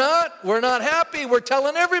 Do we not? We're not happy. We're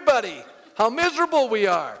telling everybody how miserable we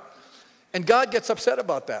are. And God gets upset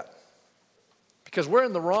about that because we're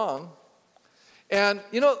in the wrong. And,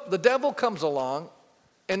 the devil comes along,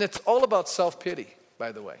 and it's all about self-pity,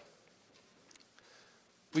 by the way.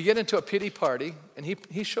 We get into a pity party, and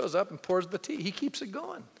he shows up and pours the tea. He keeps it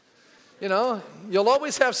going. You know, you'll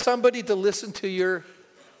always have somebody to listen to your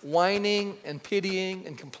whining and pitying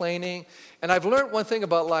and complaining. And I've learned one thing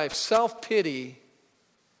about life. Self-pity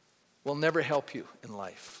will never help you in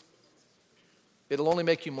life. It'll only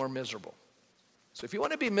make you more miserable. So if you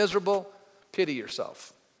want to be miserable, pity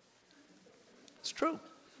yourself. It's true.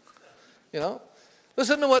 You know,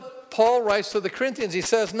 listen to what Paul writes to the Corinthians. He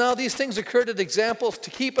says, now these things occurred as examples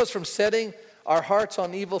to keep us from setting our hearts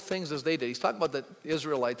on evil things as they did. He's talking about the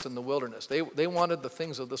Israelites in the wilderness. They wanted the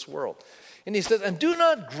things of this world. And he says, and do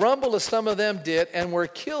not grumble as some of them did and were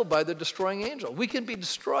killed by the destroying angel. We can be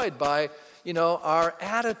destroyed by, our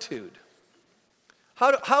attitude.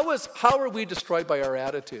 How are we destroyed by our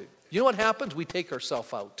attitude? You know what happens? We take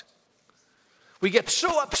ourselves out. We get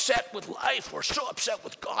so upset with life. We're so upset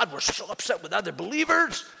with God. We're so upset with other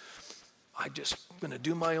believers. I'm just going to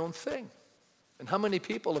do my own thing. And how many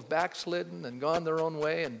people have backslidden and gone their own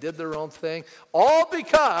way and did their own thing? All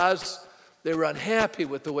because they were unhappy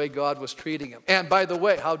with the way God was treating them. And by the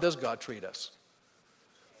way, how does God treat us?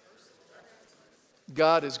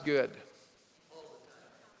 God is good.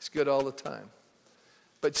 He's good all the time.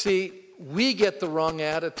 But see, we get the wrong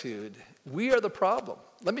attitude. We are the problem.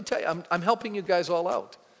 Let me tell you, I'm helping you guys all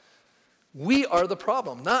out. We are the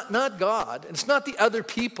problem, not God. And it's not the other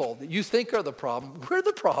people that you think are the problem. We're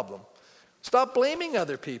the problem. Stop blaming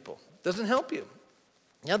other people. It doesn't help you.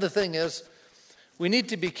 The other thing is, we need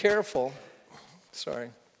to be careful. Sorry.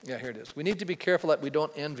 Yeah, here it is. We need to be careful that we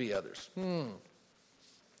don't envy others.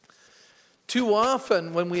 Too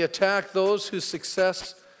often when we attack those who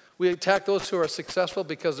are successful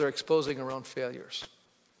because they're exposing our own failures.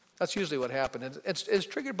 That's usually what happens. It's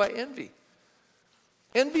triggered by envy.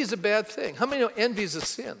 Envy is a bad thing. How many know envy is a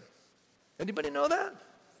sin? Anybody know that?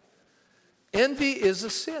 Envy is a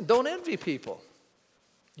sin. Don't envy people.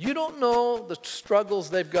 You don't know the struggles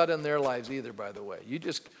they've got in their lives either, by the way. You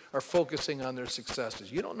just are focusing on their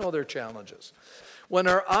successes. You don't know their challenges. When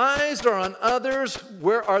our eyes are on others,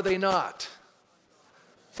 where are they not?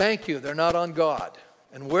 Thank you. They're not on God.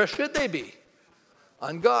 And where should they be?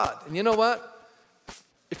 On God. And you know what?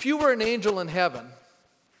 If you were an angel in heaven,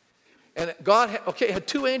 and God had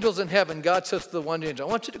two angels in heaven, God says to the one angel,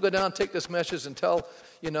 I want you to go down and take this message and tell,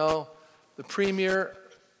 the premier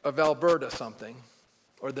of Alberta something,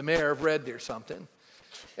 or the mayor of Red Deer something.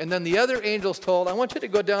 And then the other angel's told, I want you to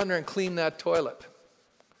go down there and clean that toilet.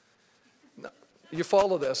 Now, you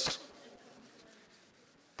follow this?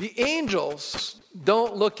 The angels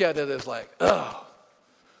don't look at it as like, oh,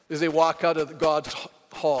 as they walk out of God's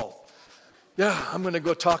hall. Yeah, I'm going to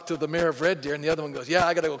go talk to the mayor of Red Deer. And the other one goes, yeah,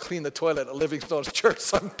 I got to go clean the toilet at Livingstone's church.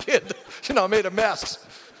 Some kid, made a mess.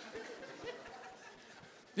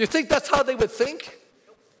 You think that's how they would think?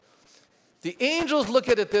 The angels look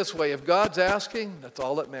at it this way. If God's asking, that's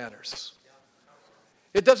all that matters.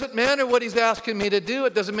 It doesn't matter what he's asking me to do.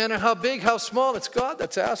 It doesn't matter how big, how small. It's God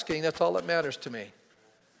that's asking. That's all that matters to me.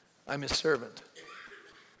 I'm his servant.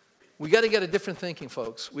 We got to get a different thinking,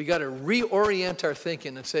 folks. We got to reorient our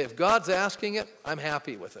thinking and say, if God's asking it, I'm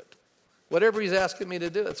happy with it. Whatever he's asking me to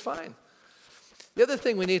do, it's fine. The other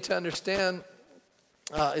thing we need to understand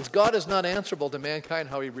is God is not answerable to mankind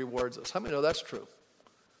how he rewards us. How many know that's true?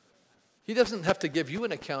 He doesn't have to give you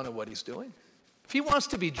an account of what he's doing. If he wants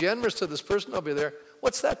to be generous to this person over there,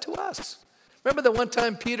 what's that to us? Remember the one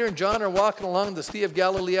time Peter and John are walking along the Sea of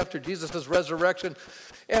Galilee after Jesus' resurrection,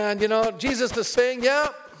 and Jesus is saying,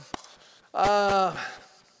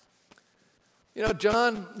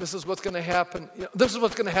 John, this is what's going to happen. This is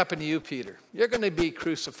what's going to happen to you, Peter. You're going to be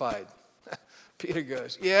crucified. Peter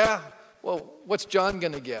goes, yeah, well, what's John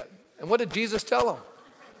going to get? And what did Jesus tell him?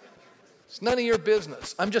 It's none of your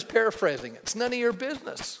business. I'm just paraphrasing it. It's none of your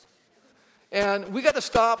business. And we got to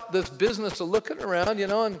stop this business of looking around,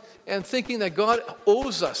 and thinking that God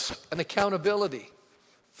owes us an accountability.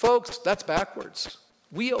 Folks, that's backwards.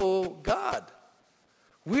 We owe God.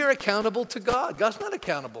 We are accountable to God. God's not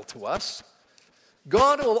accountable to us.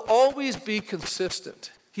 God will always be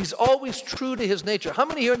consistent. He's always true to his nature. How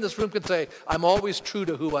many here in this room can say, I'm always true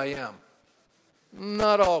to who I am?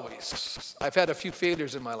 Not always. I've had a few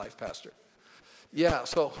failures in my life, Pastor. Yeah,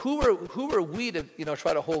 so who are we to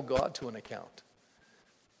try to hold God to an account?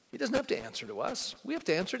 He doesn't have to answer to us. We have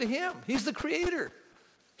to answer to him. He's the creator.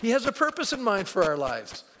 He has a purpose in mind for our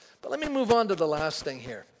lives. But let me move on to the last thing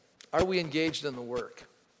here. Are we engaged in the work?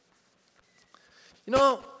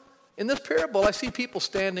 In this parable, I see people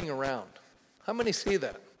standing around. How many see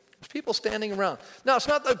that? There's people standing around. Now, it's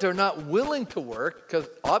not that they're not willing to work, because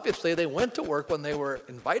obviously they went to work when they were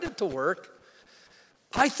invited to work.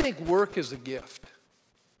 I think work is a gift.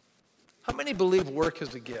 How many believe work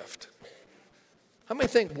is a gift? How many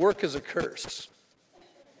think work is a curse?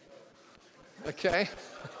 Okay?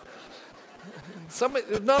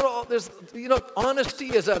 Not all, honesty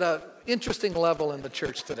is at an interesting level in the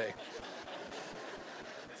church today.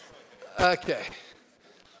 Okay.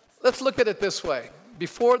 Let's look at it this way.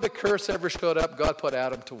 Before the curse ever showed up, God put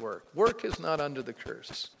Adam to work. Work is not under the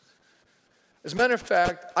curse. As a matter of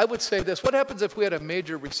fact, I would say this. What happens if we had a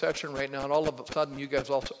major recession right now and all of a sudden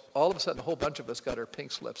a whole bunch of us got our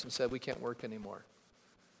pink slips and said we can't work anymore?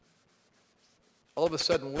 All of a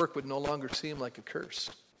sudden work would no longer seem like a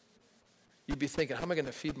curse. You'd be thinking, how am I going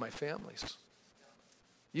to feed my families?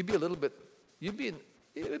 It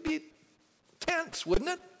would be tense, wouldn't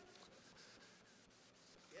it?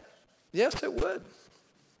 Yes, it would.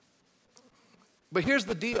 But here's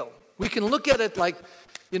the deal. We can look at it like,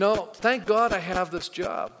 thank God I have this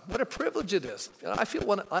job. What a privilege it is. I feel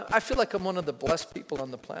like I'm one of the blessed people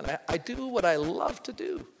on the planet. I do what I love to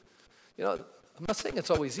do. I'm not saying it's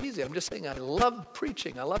always easy. I'm just saying I love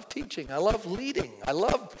preaching. I love teaching. I love leading. I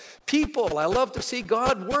love people. I love to see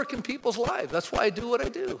God work in people's lives. That's why I do what I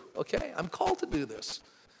do, okay? I'm called to do this.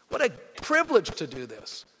 What a privilege to do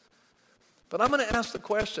this. But I'm going to ask the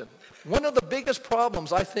question. One of the biggest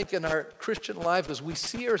problems, I think, in our Christian life is we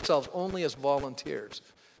see ourselves only as volunteers.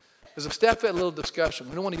 As a staff, we had a little discussion.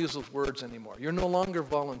 We don't want to use those words anymore. You're no longer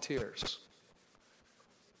volunteers.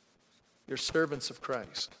 You're servants of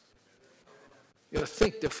Christ. You got to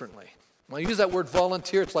think differently. When I use that word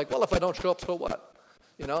volunteer, it's like, well, if I don't show up, so what?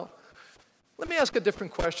 Let me ask a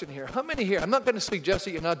different question here. How many here, I'm not going to suggest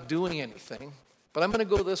that you're not doing anything, but I'm going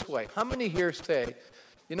to go this way. How many here say,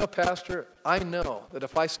 Pastor, I know that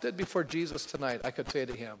if I stood before Jesus tonight, I could say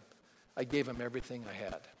to him, I gave him everything I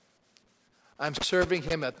had. I'm serving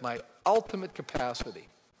him at my ultimate capacity.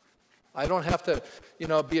 I don't have to,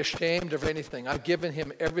 be ashamed of anything. I've given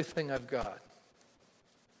him everything I've got.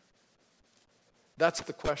 That's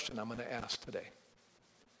the question I'm going to ask today.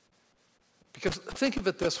 Because think of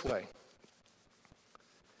it this way.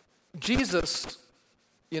 Jesus,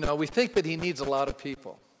 we think that he needs a lot of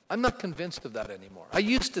people. I'm not convinced of that anymore. I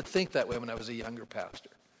used to think that way when I was a younger pastor.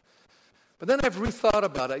 But then I've rethought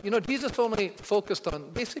about it. Jesus only focused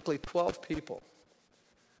on basically 12 people.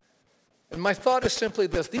 And my thought is simply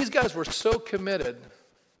this. These guys were so committed,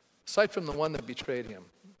 aside from the one that betrayed him.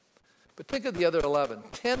 But think of the other 11.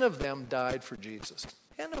 10 of them died for Jesus.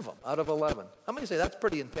 10 of them out of 11. How many say that's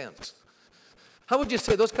pretty intense? How would you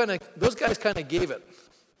say those guys kind of gave it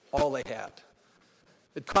all they had?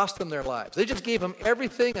 It cost them their lives. They just gave him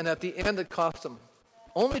everything, and at the end it cost them.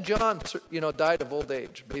 Only John, died of old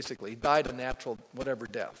age, basically. He died a natural whatever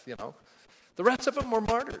death, The rest of them were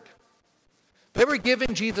martyred. They were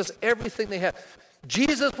giving Jesus everything they had.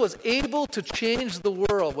 Jesus was able to change the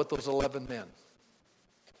world with those 11 men.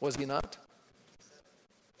 Was he not?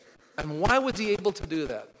 And why was he able to do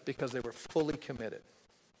that? Because they were fully committed.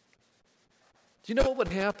 Do you know what would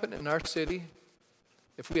happen in our city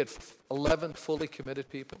if we had 11 fully committed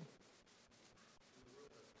people?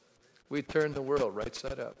 We'd turn the world right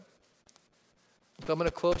side up. So I'm going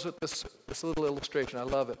to close with this little illustration. I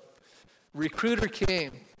love it. Recruiter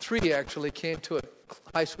came, 3 actually, came to a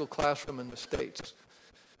high school classroom in the States.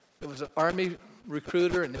 It was an Army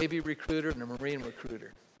recruiter, a Navy recruiter, and a Marine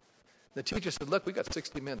recruiter. The teacher said, look, we got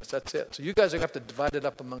 60 minutes, that's it. So you guys are going to have to divide it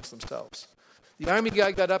up amongst themselves. The Army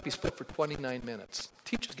guy got up, he spoke for 29 minutes.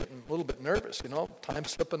 Teacher's getting a little bit nervous, time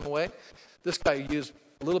slipping away. This guy used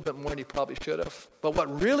a little bit more than he probably should have. But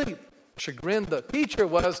what really chagrined the teacher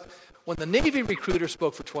was when the Navy recruiter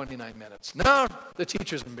spoke for 29 minutes. Now the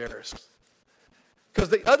teacher's embarrassed. Because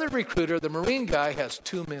the other recruiter, the Marine guy, has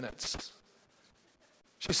 2 minutes.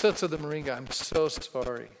 She said to the Marine guy, I'm so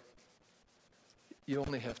sorry. You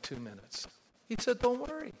only have 2 minutes. He said, don't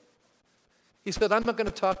worry. He said, I'm not going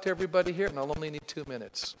to talk to everybody here, and I'll only need 2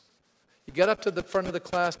 minutes. He got up to the front of the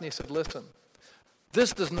class, and he said, listen,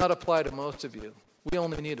 this does not apply to most of you. We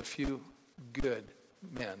only need a few good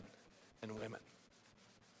men and women.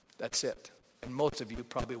 That's it. And most of you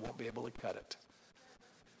probably won't be able to cut it.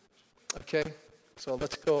 Okay? So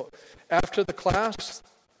let's go. After the class,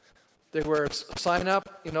 they were sign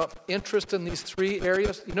up, interest in these 3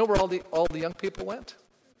 areas. You know where all the young people went?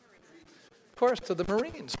 Of course, to the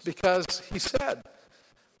Marines, because he said,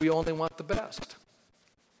 we only want the best.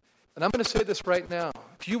 And I'm going to say this right now.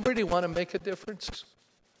 If you really want to make a difference,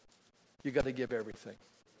 you got to give everything.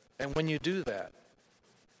 And when you do that,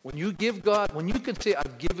 when you give God, when you can say,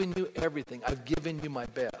 I've given you everything, I've given you my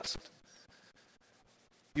best,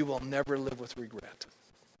 you will never live with regret.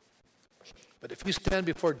 But if you stand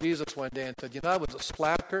before Jesus one day and said, I was a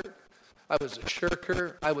slacker, I was a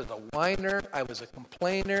shirker, I was a whiner, I was a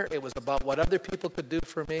complainer, it was about what other people could do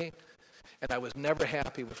for me, and I was never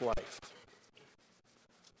happy with life.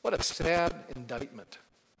 What a sad indictment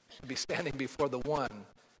to be standing before the one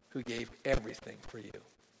who gave everything for you.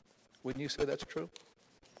 Wouldn't you say that's true?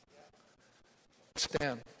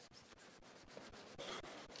 Stand.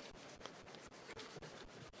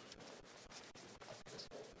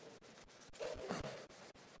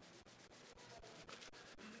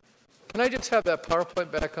 Can I just have that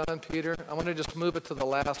PowerPoint back on, Peter? I want to just move it to the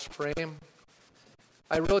last frame.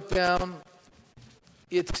 I wrote down,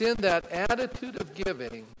 it's in that attitude of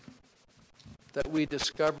giving that we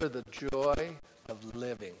discover the joy of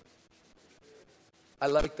living. I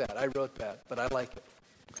like that. I wrote that, but I like it.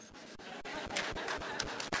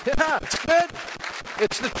 Yeah, it's good.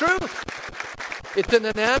 It's the truth. It's in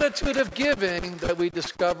an attitude of giving that we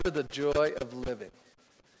discover the joy of living.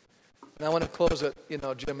 And I want to close it,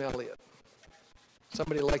 Jim Elliot.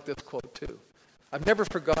 Somebody liked this quote too. I've never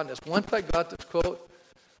forgotten this. Once I got this quote,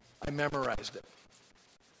 I memorized it.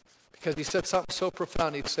 Because he said something so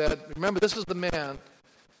profound. He said, remember, this is the man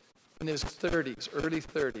in his 30s, early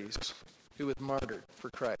 30s, who was martyred for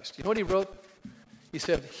Christ. You know what he wrote? He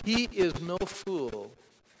said, he is no fool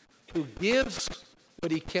who gives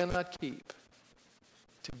what he cannot keep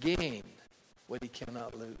to gain what he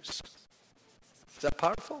cannot lose. Is that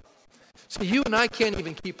powerful? So you and I can't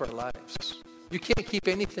even keep our lives. You can't keep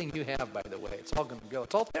anything you have, by the way. It's all going to go.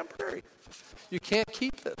 It's all temporary. You can't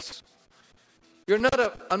keep this. You're not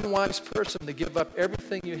an unwise person to give up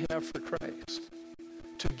everything you have for Christ,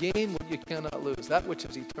 to gain what you cannot lose, that which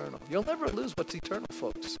is eternal. You'll never lose what's eternal,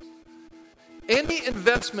 folks. Any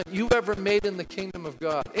investment you ever made in the kingdom of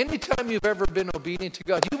God, anytime you've ever been obedient to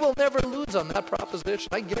God, you will never lose on that proposition.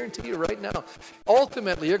 I guarantee you right now.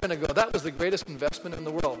 Ultimately, you're going to go, that was the greatest investment in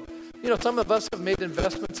the world. Some of us have made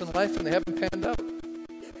investments in life and they haven't panned out.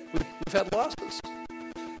 We've had losses.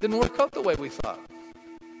 Didn't work out the way we thought.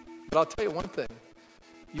 But I'll tell you one thing.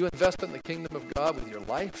 You invest in the kingdom of God with your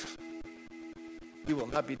life, you will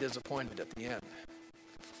not be disappointed at the end.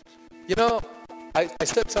 I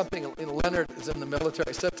said something, Leonard is in the military.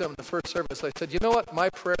 I said to him in the first service, I said, you know what my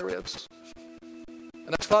prayer is? And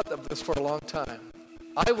I've thought of this for a long time.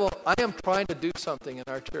 I am trying to do something in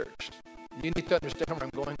our church. You need to understand where I'm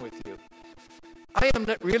going with you. I am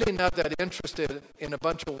really not that interested in a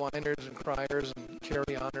bunch of whiners and criers and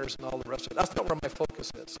carry-oners and all the rest of it. That's not where my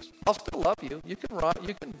focus is. I'll still love you. You can rock,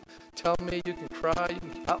 you can tell me, you can cry,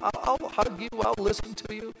 I'll hug you, I'll listen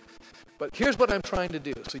to you. But here's what I'm trying to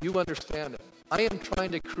do, so you understand it. I am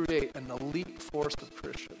trying to create an elite force of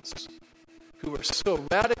Christians who are so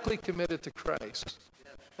radically committed to Christ,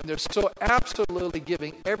 and they're so absolutely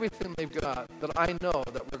giving everything they've got that I know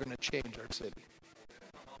that we're going to change our city.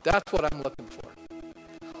 That's what I'm looking for.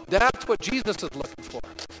 That's what Jesus is looking for.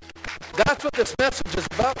 That's what this message is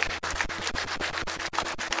about.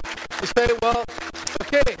 You say, well,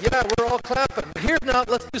 okay, yeah, we're all clapping. But here now,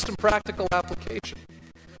 let's do some practical application.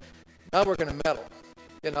 Now we're going to meddle,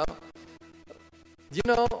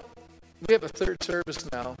 we have a third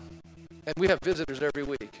service now, and we have visitors every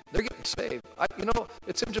week. They're getting saved.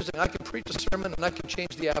 It's interesting. I can preach a sermon, and I can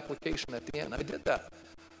change the application at the end. I did that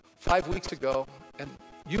 5 weeks ago, and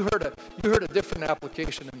you heard a different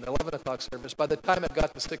application in the 11 o'clock service. By the time it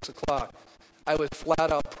got to 6 o'clock, I was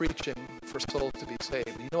flat out preaching for souls to be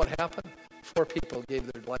saved. You know what happened? 4 people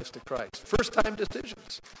gave their lives to Christ. First time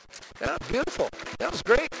decisions. Yeah, beautiful. That was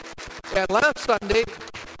great. And last Sunday,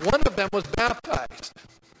 one of them was baptized.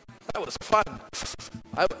 That was fun.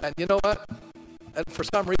 And you know what? And for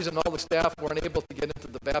some reason, all the staff weren't able to get into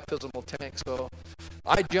the baptismal tank. So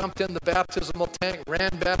I jumped in the baptismal tank, ran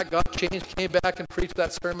back, got changed, came back and preached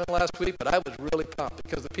that sermon last week. But I was really pumped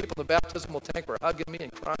because the people in the baptismal tank were hugging me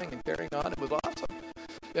and crying and carrying on. It was awesome.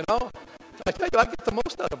 I tell you, I get the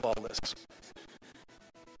most out of all this.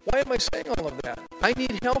 Why am I saying all of that? I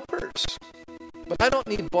need helpers. But I don't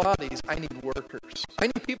need bodies. I need workers. I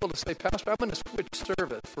need people to say, Pastor, I'm going to switch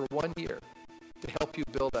service for 1 year to help you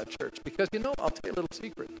build that church. Because, I'll tell you a little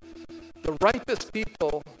secret. The ripest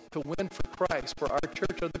people to win for Christ for our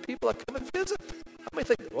church are the people that come and visit. I might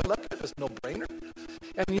think, well, that's a no-brainer.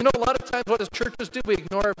 And a lot of times what as churches do, we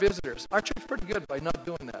ignore our visitors. Our church is pretty good by not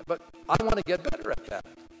doing that. But I want to get better at that.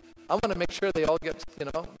 I want to make sure they all get,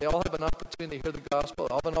 they all have an opportunity to hear the gospel,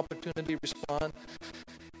 all have an opportunity to respond.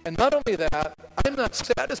 And not only that, I'm not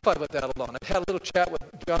satisfied with that alone. I had a little chat with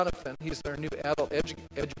Jonathan. He's their new adult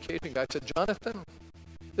education guy. I said, Jonathan,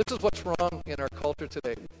 this is what's wrong in our culture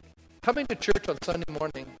today. Coming to church on Sunday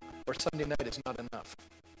morning or Sunday night is not enough.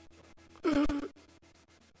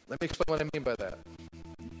 Let me explain what I mean by that.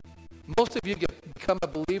 Most of you become a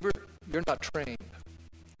believer, you're not trained.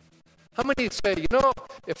 How many say,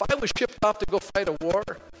 if I was shipped off to go fight a war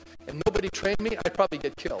and nobody trained me, I'd probably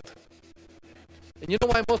get killed. And you know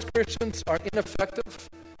why most Christians are ineffective?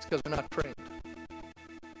 It's because they're not trained.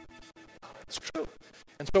 It's true.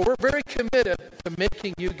 And so we're very committed to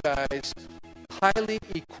making you guys highly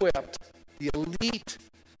equipped, the elite,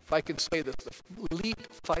 if I can say this, the elite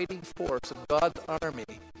fighting force of God's army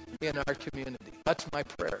in our community. That's my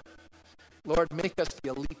prayer. Lord, make us the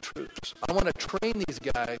elite troops. I want to train these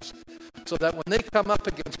guys so that when they come up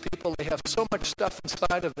against people, they have so much stuff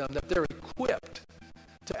inside of them that they're equipped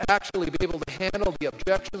to actually be able to handle the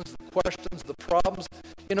objections, the questions, the problems.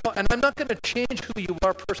 You know, and I'm not going to change who you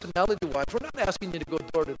are personality-wise. We're not asking you to go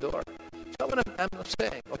door to door. That's not what I'm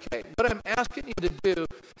saying, okay? What I'm asking you to do,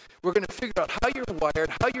 we're going to figure out how you're wired,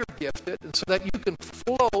 how you're gifted, and so that you can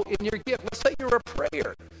flow in your gift. Let's say you're a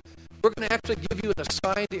prayer. We're going to actually give you an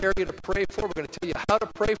assigned area to pray for. We're going to tell you how to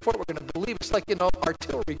pray for it. We're going to believe it's like,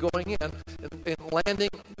 artillery going in and landing,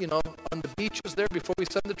 on the beaches there before we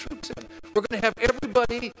send the troops in. We're going to have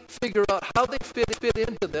everybody figure out how they fit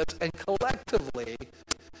into this, and collectively,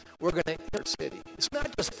 we're going to enter the city. It's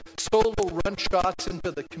not just solo run shots into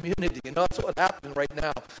the community. That's what happened right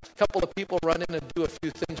now. A couple of people run in and do a few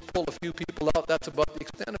things, pull a few people out. That's about the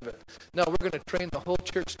extent of it. No, we're going to train the whole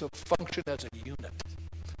church to function as a unit.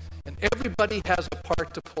 And everybody has a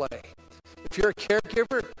part to play. If you're a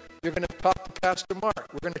caregiver, you're going to talk to Pastor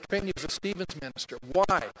Mark. We're going to train you as a Stevens minister.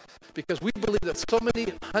 Why? Because we believe that so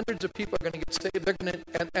many hundreds of people are going to get saved. They're going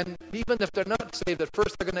to, and even if they're not saved at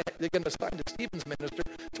first, they're going to assign a Stevens minister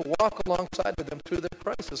to walk alongside with them through their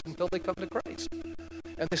crisis until they come to Christ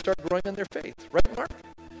and they start growing in their faith. Right, Mark?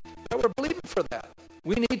 Yeah, we're believing for that.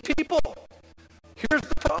 We need people. Here's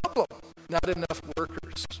the problem: not enough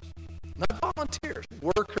workers. Not volunteers,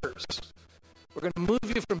 workers. We're going to move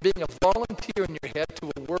you from being a volunteer in your head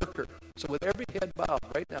to a worker. So with every head bowed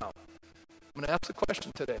right now, I'm going to ask the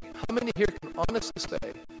question today. How many here can honestly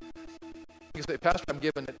say, you say, Pastor, I'm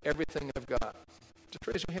giving it everything I've got? Just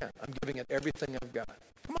raise your hand. I'm giving it everything I've got.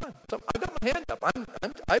 Come on. I've got my hand up.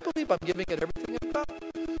 I believe I'm giving it everything I've got.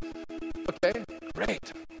 Okay,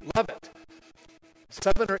 great. Love it.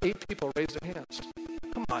 7 or 8 people raise their hands.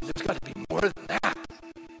 Come on, there's got to be more than that.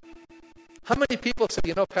 How many people say,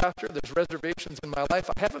 Pastor, there's reservations in my life.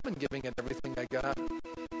 I haven't been giving it everything I got.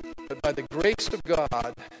 But by the grace of God,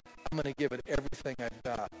 I'm going to give it everything I've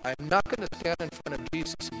got. I'm not going to stand in front of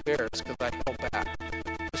Jesus embarrassed because I held back.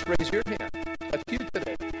 Just raise your hand. That's you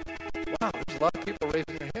today. Wow, there's a lot of people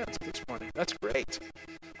raising their hands this morning. That's great.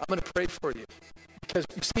 I'm going to pray for you. Because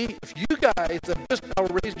you see, if you guys have just now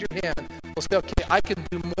raised your hand, will say, okay, I can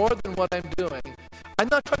do more than what I'm doing. I'm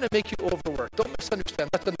not trying to make you overwork. Don't misunderstand.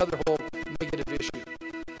 That's another whole negative issue.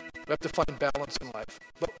 We have to find balance in life.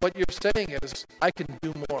 But what you're saying is, I can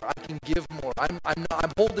do more. I can give more. I'm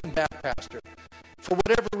holding back, Pastor, for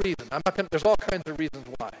whatever reason. There's all kinds of reasons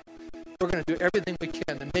why. We're going to do everything we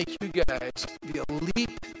can to make you guys the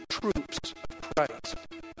elite troops of Christ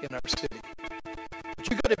in our city. But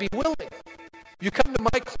you got to be willing. You come to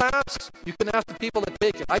my class, you can ask the people that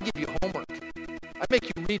take it. I give you homework. I make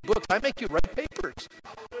you read books. I make you write papers.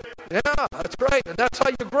 Yeah, that's right. And that's how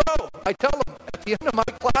you grow. I tell them at the end of my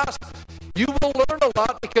class, you will learn a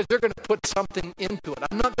lot because you're going to put something into it.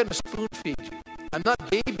 I'm not going to spoon feed you. I'm not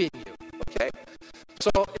babying you. Okay? So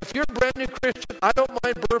if you're a brand new Christian, I don't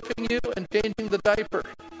mind burping you and changing the diaper.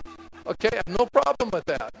 Okay? I have no problem with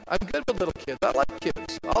that. I'm good with little kids. I like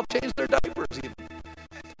kids. I'll change their diapers even.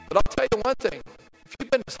 But I'll tell you one thing. If you've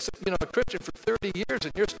been a Christian for 30 years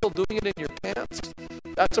and you're still doing it in your pants,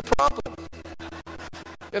 that's a problem.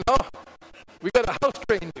 We got to house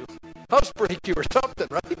train you, house break you or something,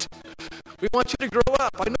 right? We want you to grow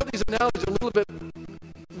up. I know these analogies are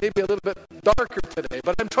maybe a little bit darker today,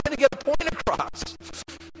 but I'm trying to get a point across,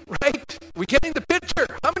 right? We getting the picture.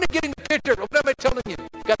 How many getting the picture? What am I telling you?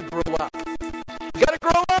 You got to grow up. You got to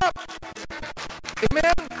grow up.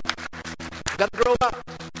 Amen? You got to grow up.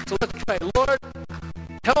 So let's pray. Lord,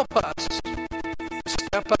 help us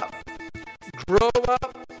step up, grow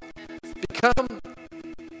up, become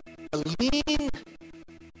a lean,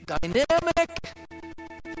 dynamic,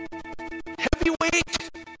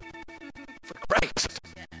 heavyweight for Christ.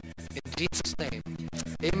 In Jesus' name,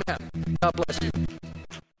 amen. God bless you.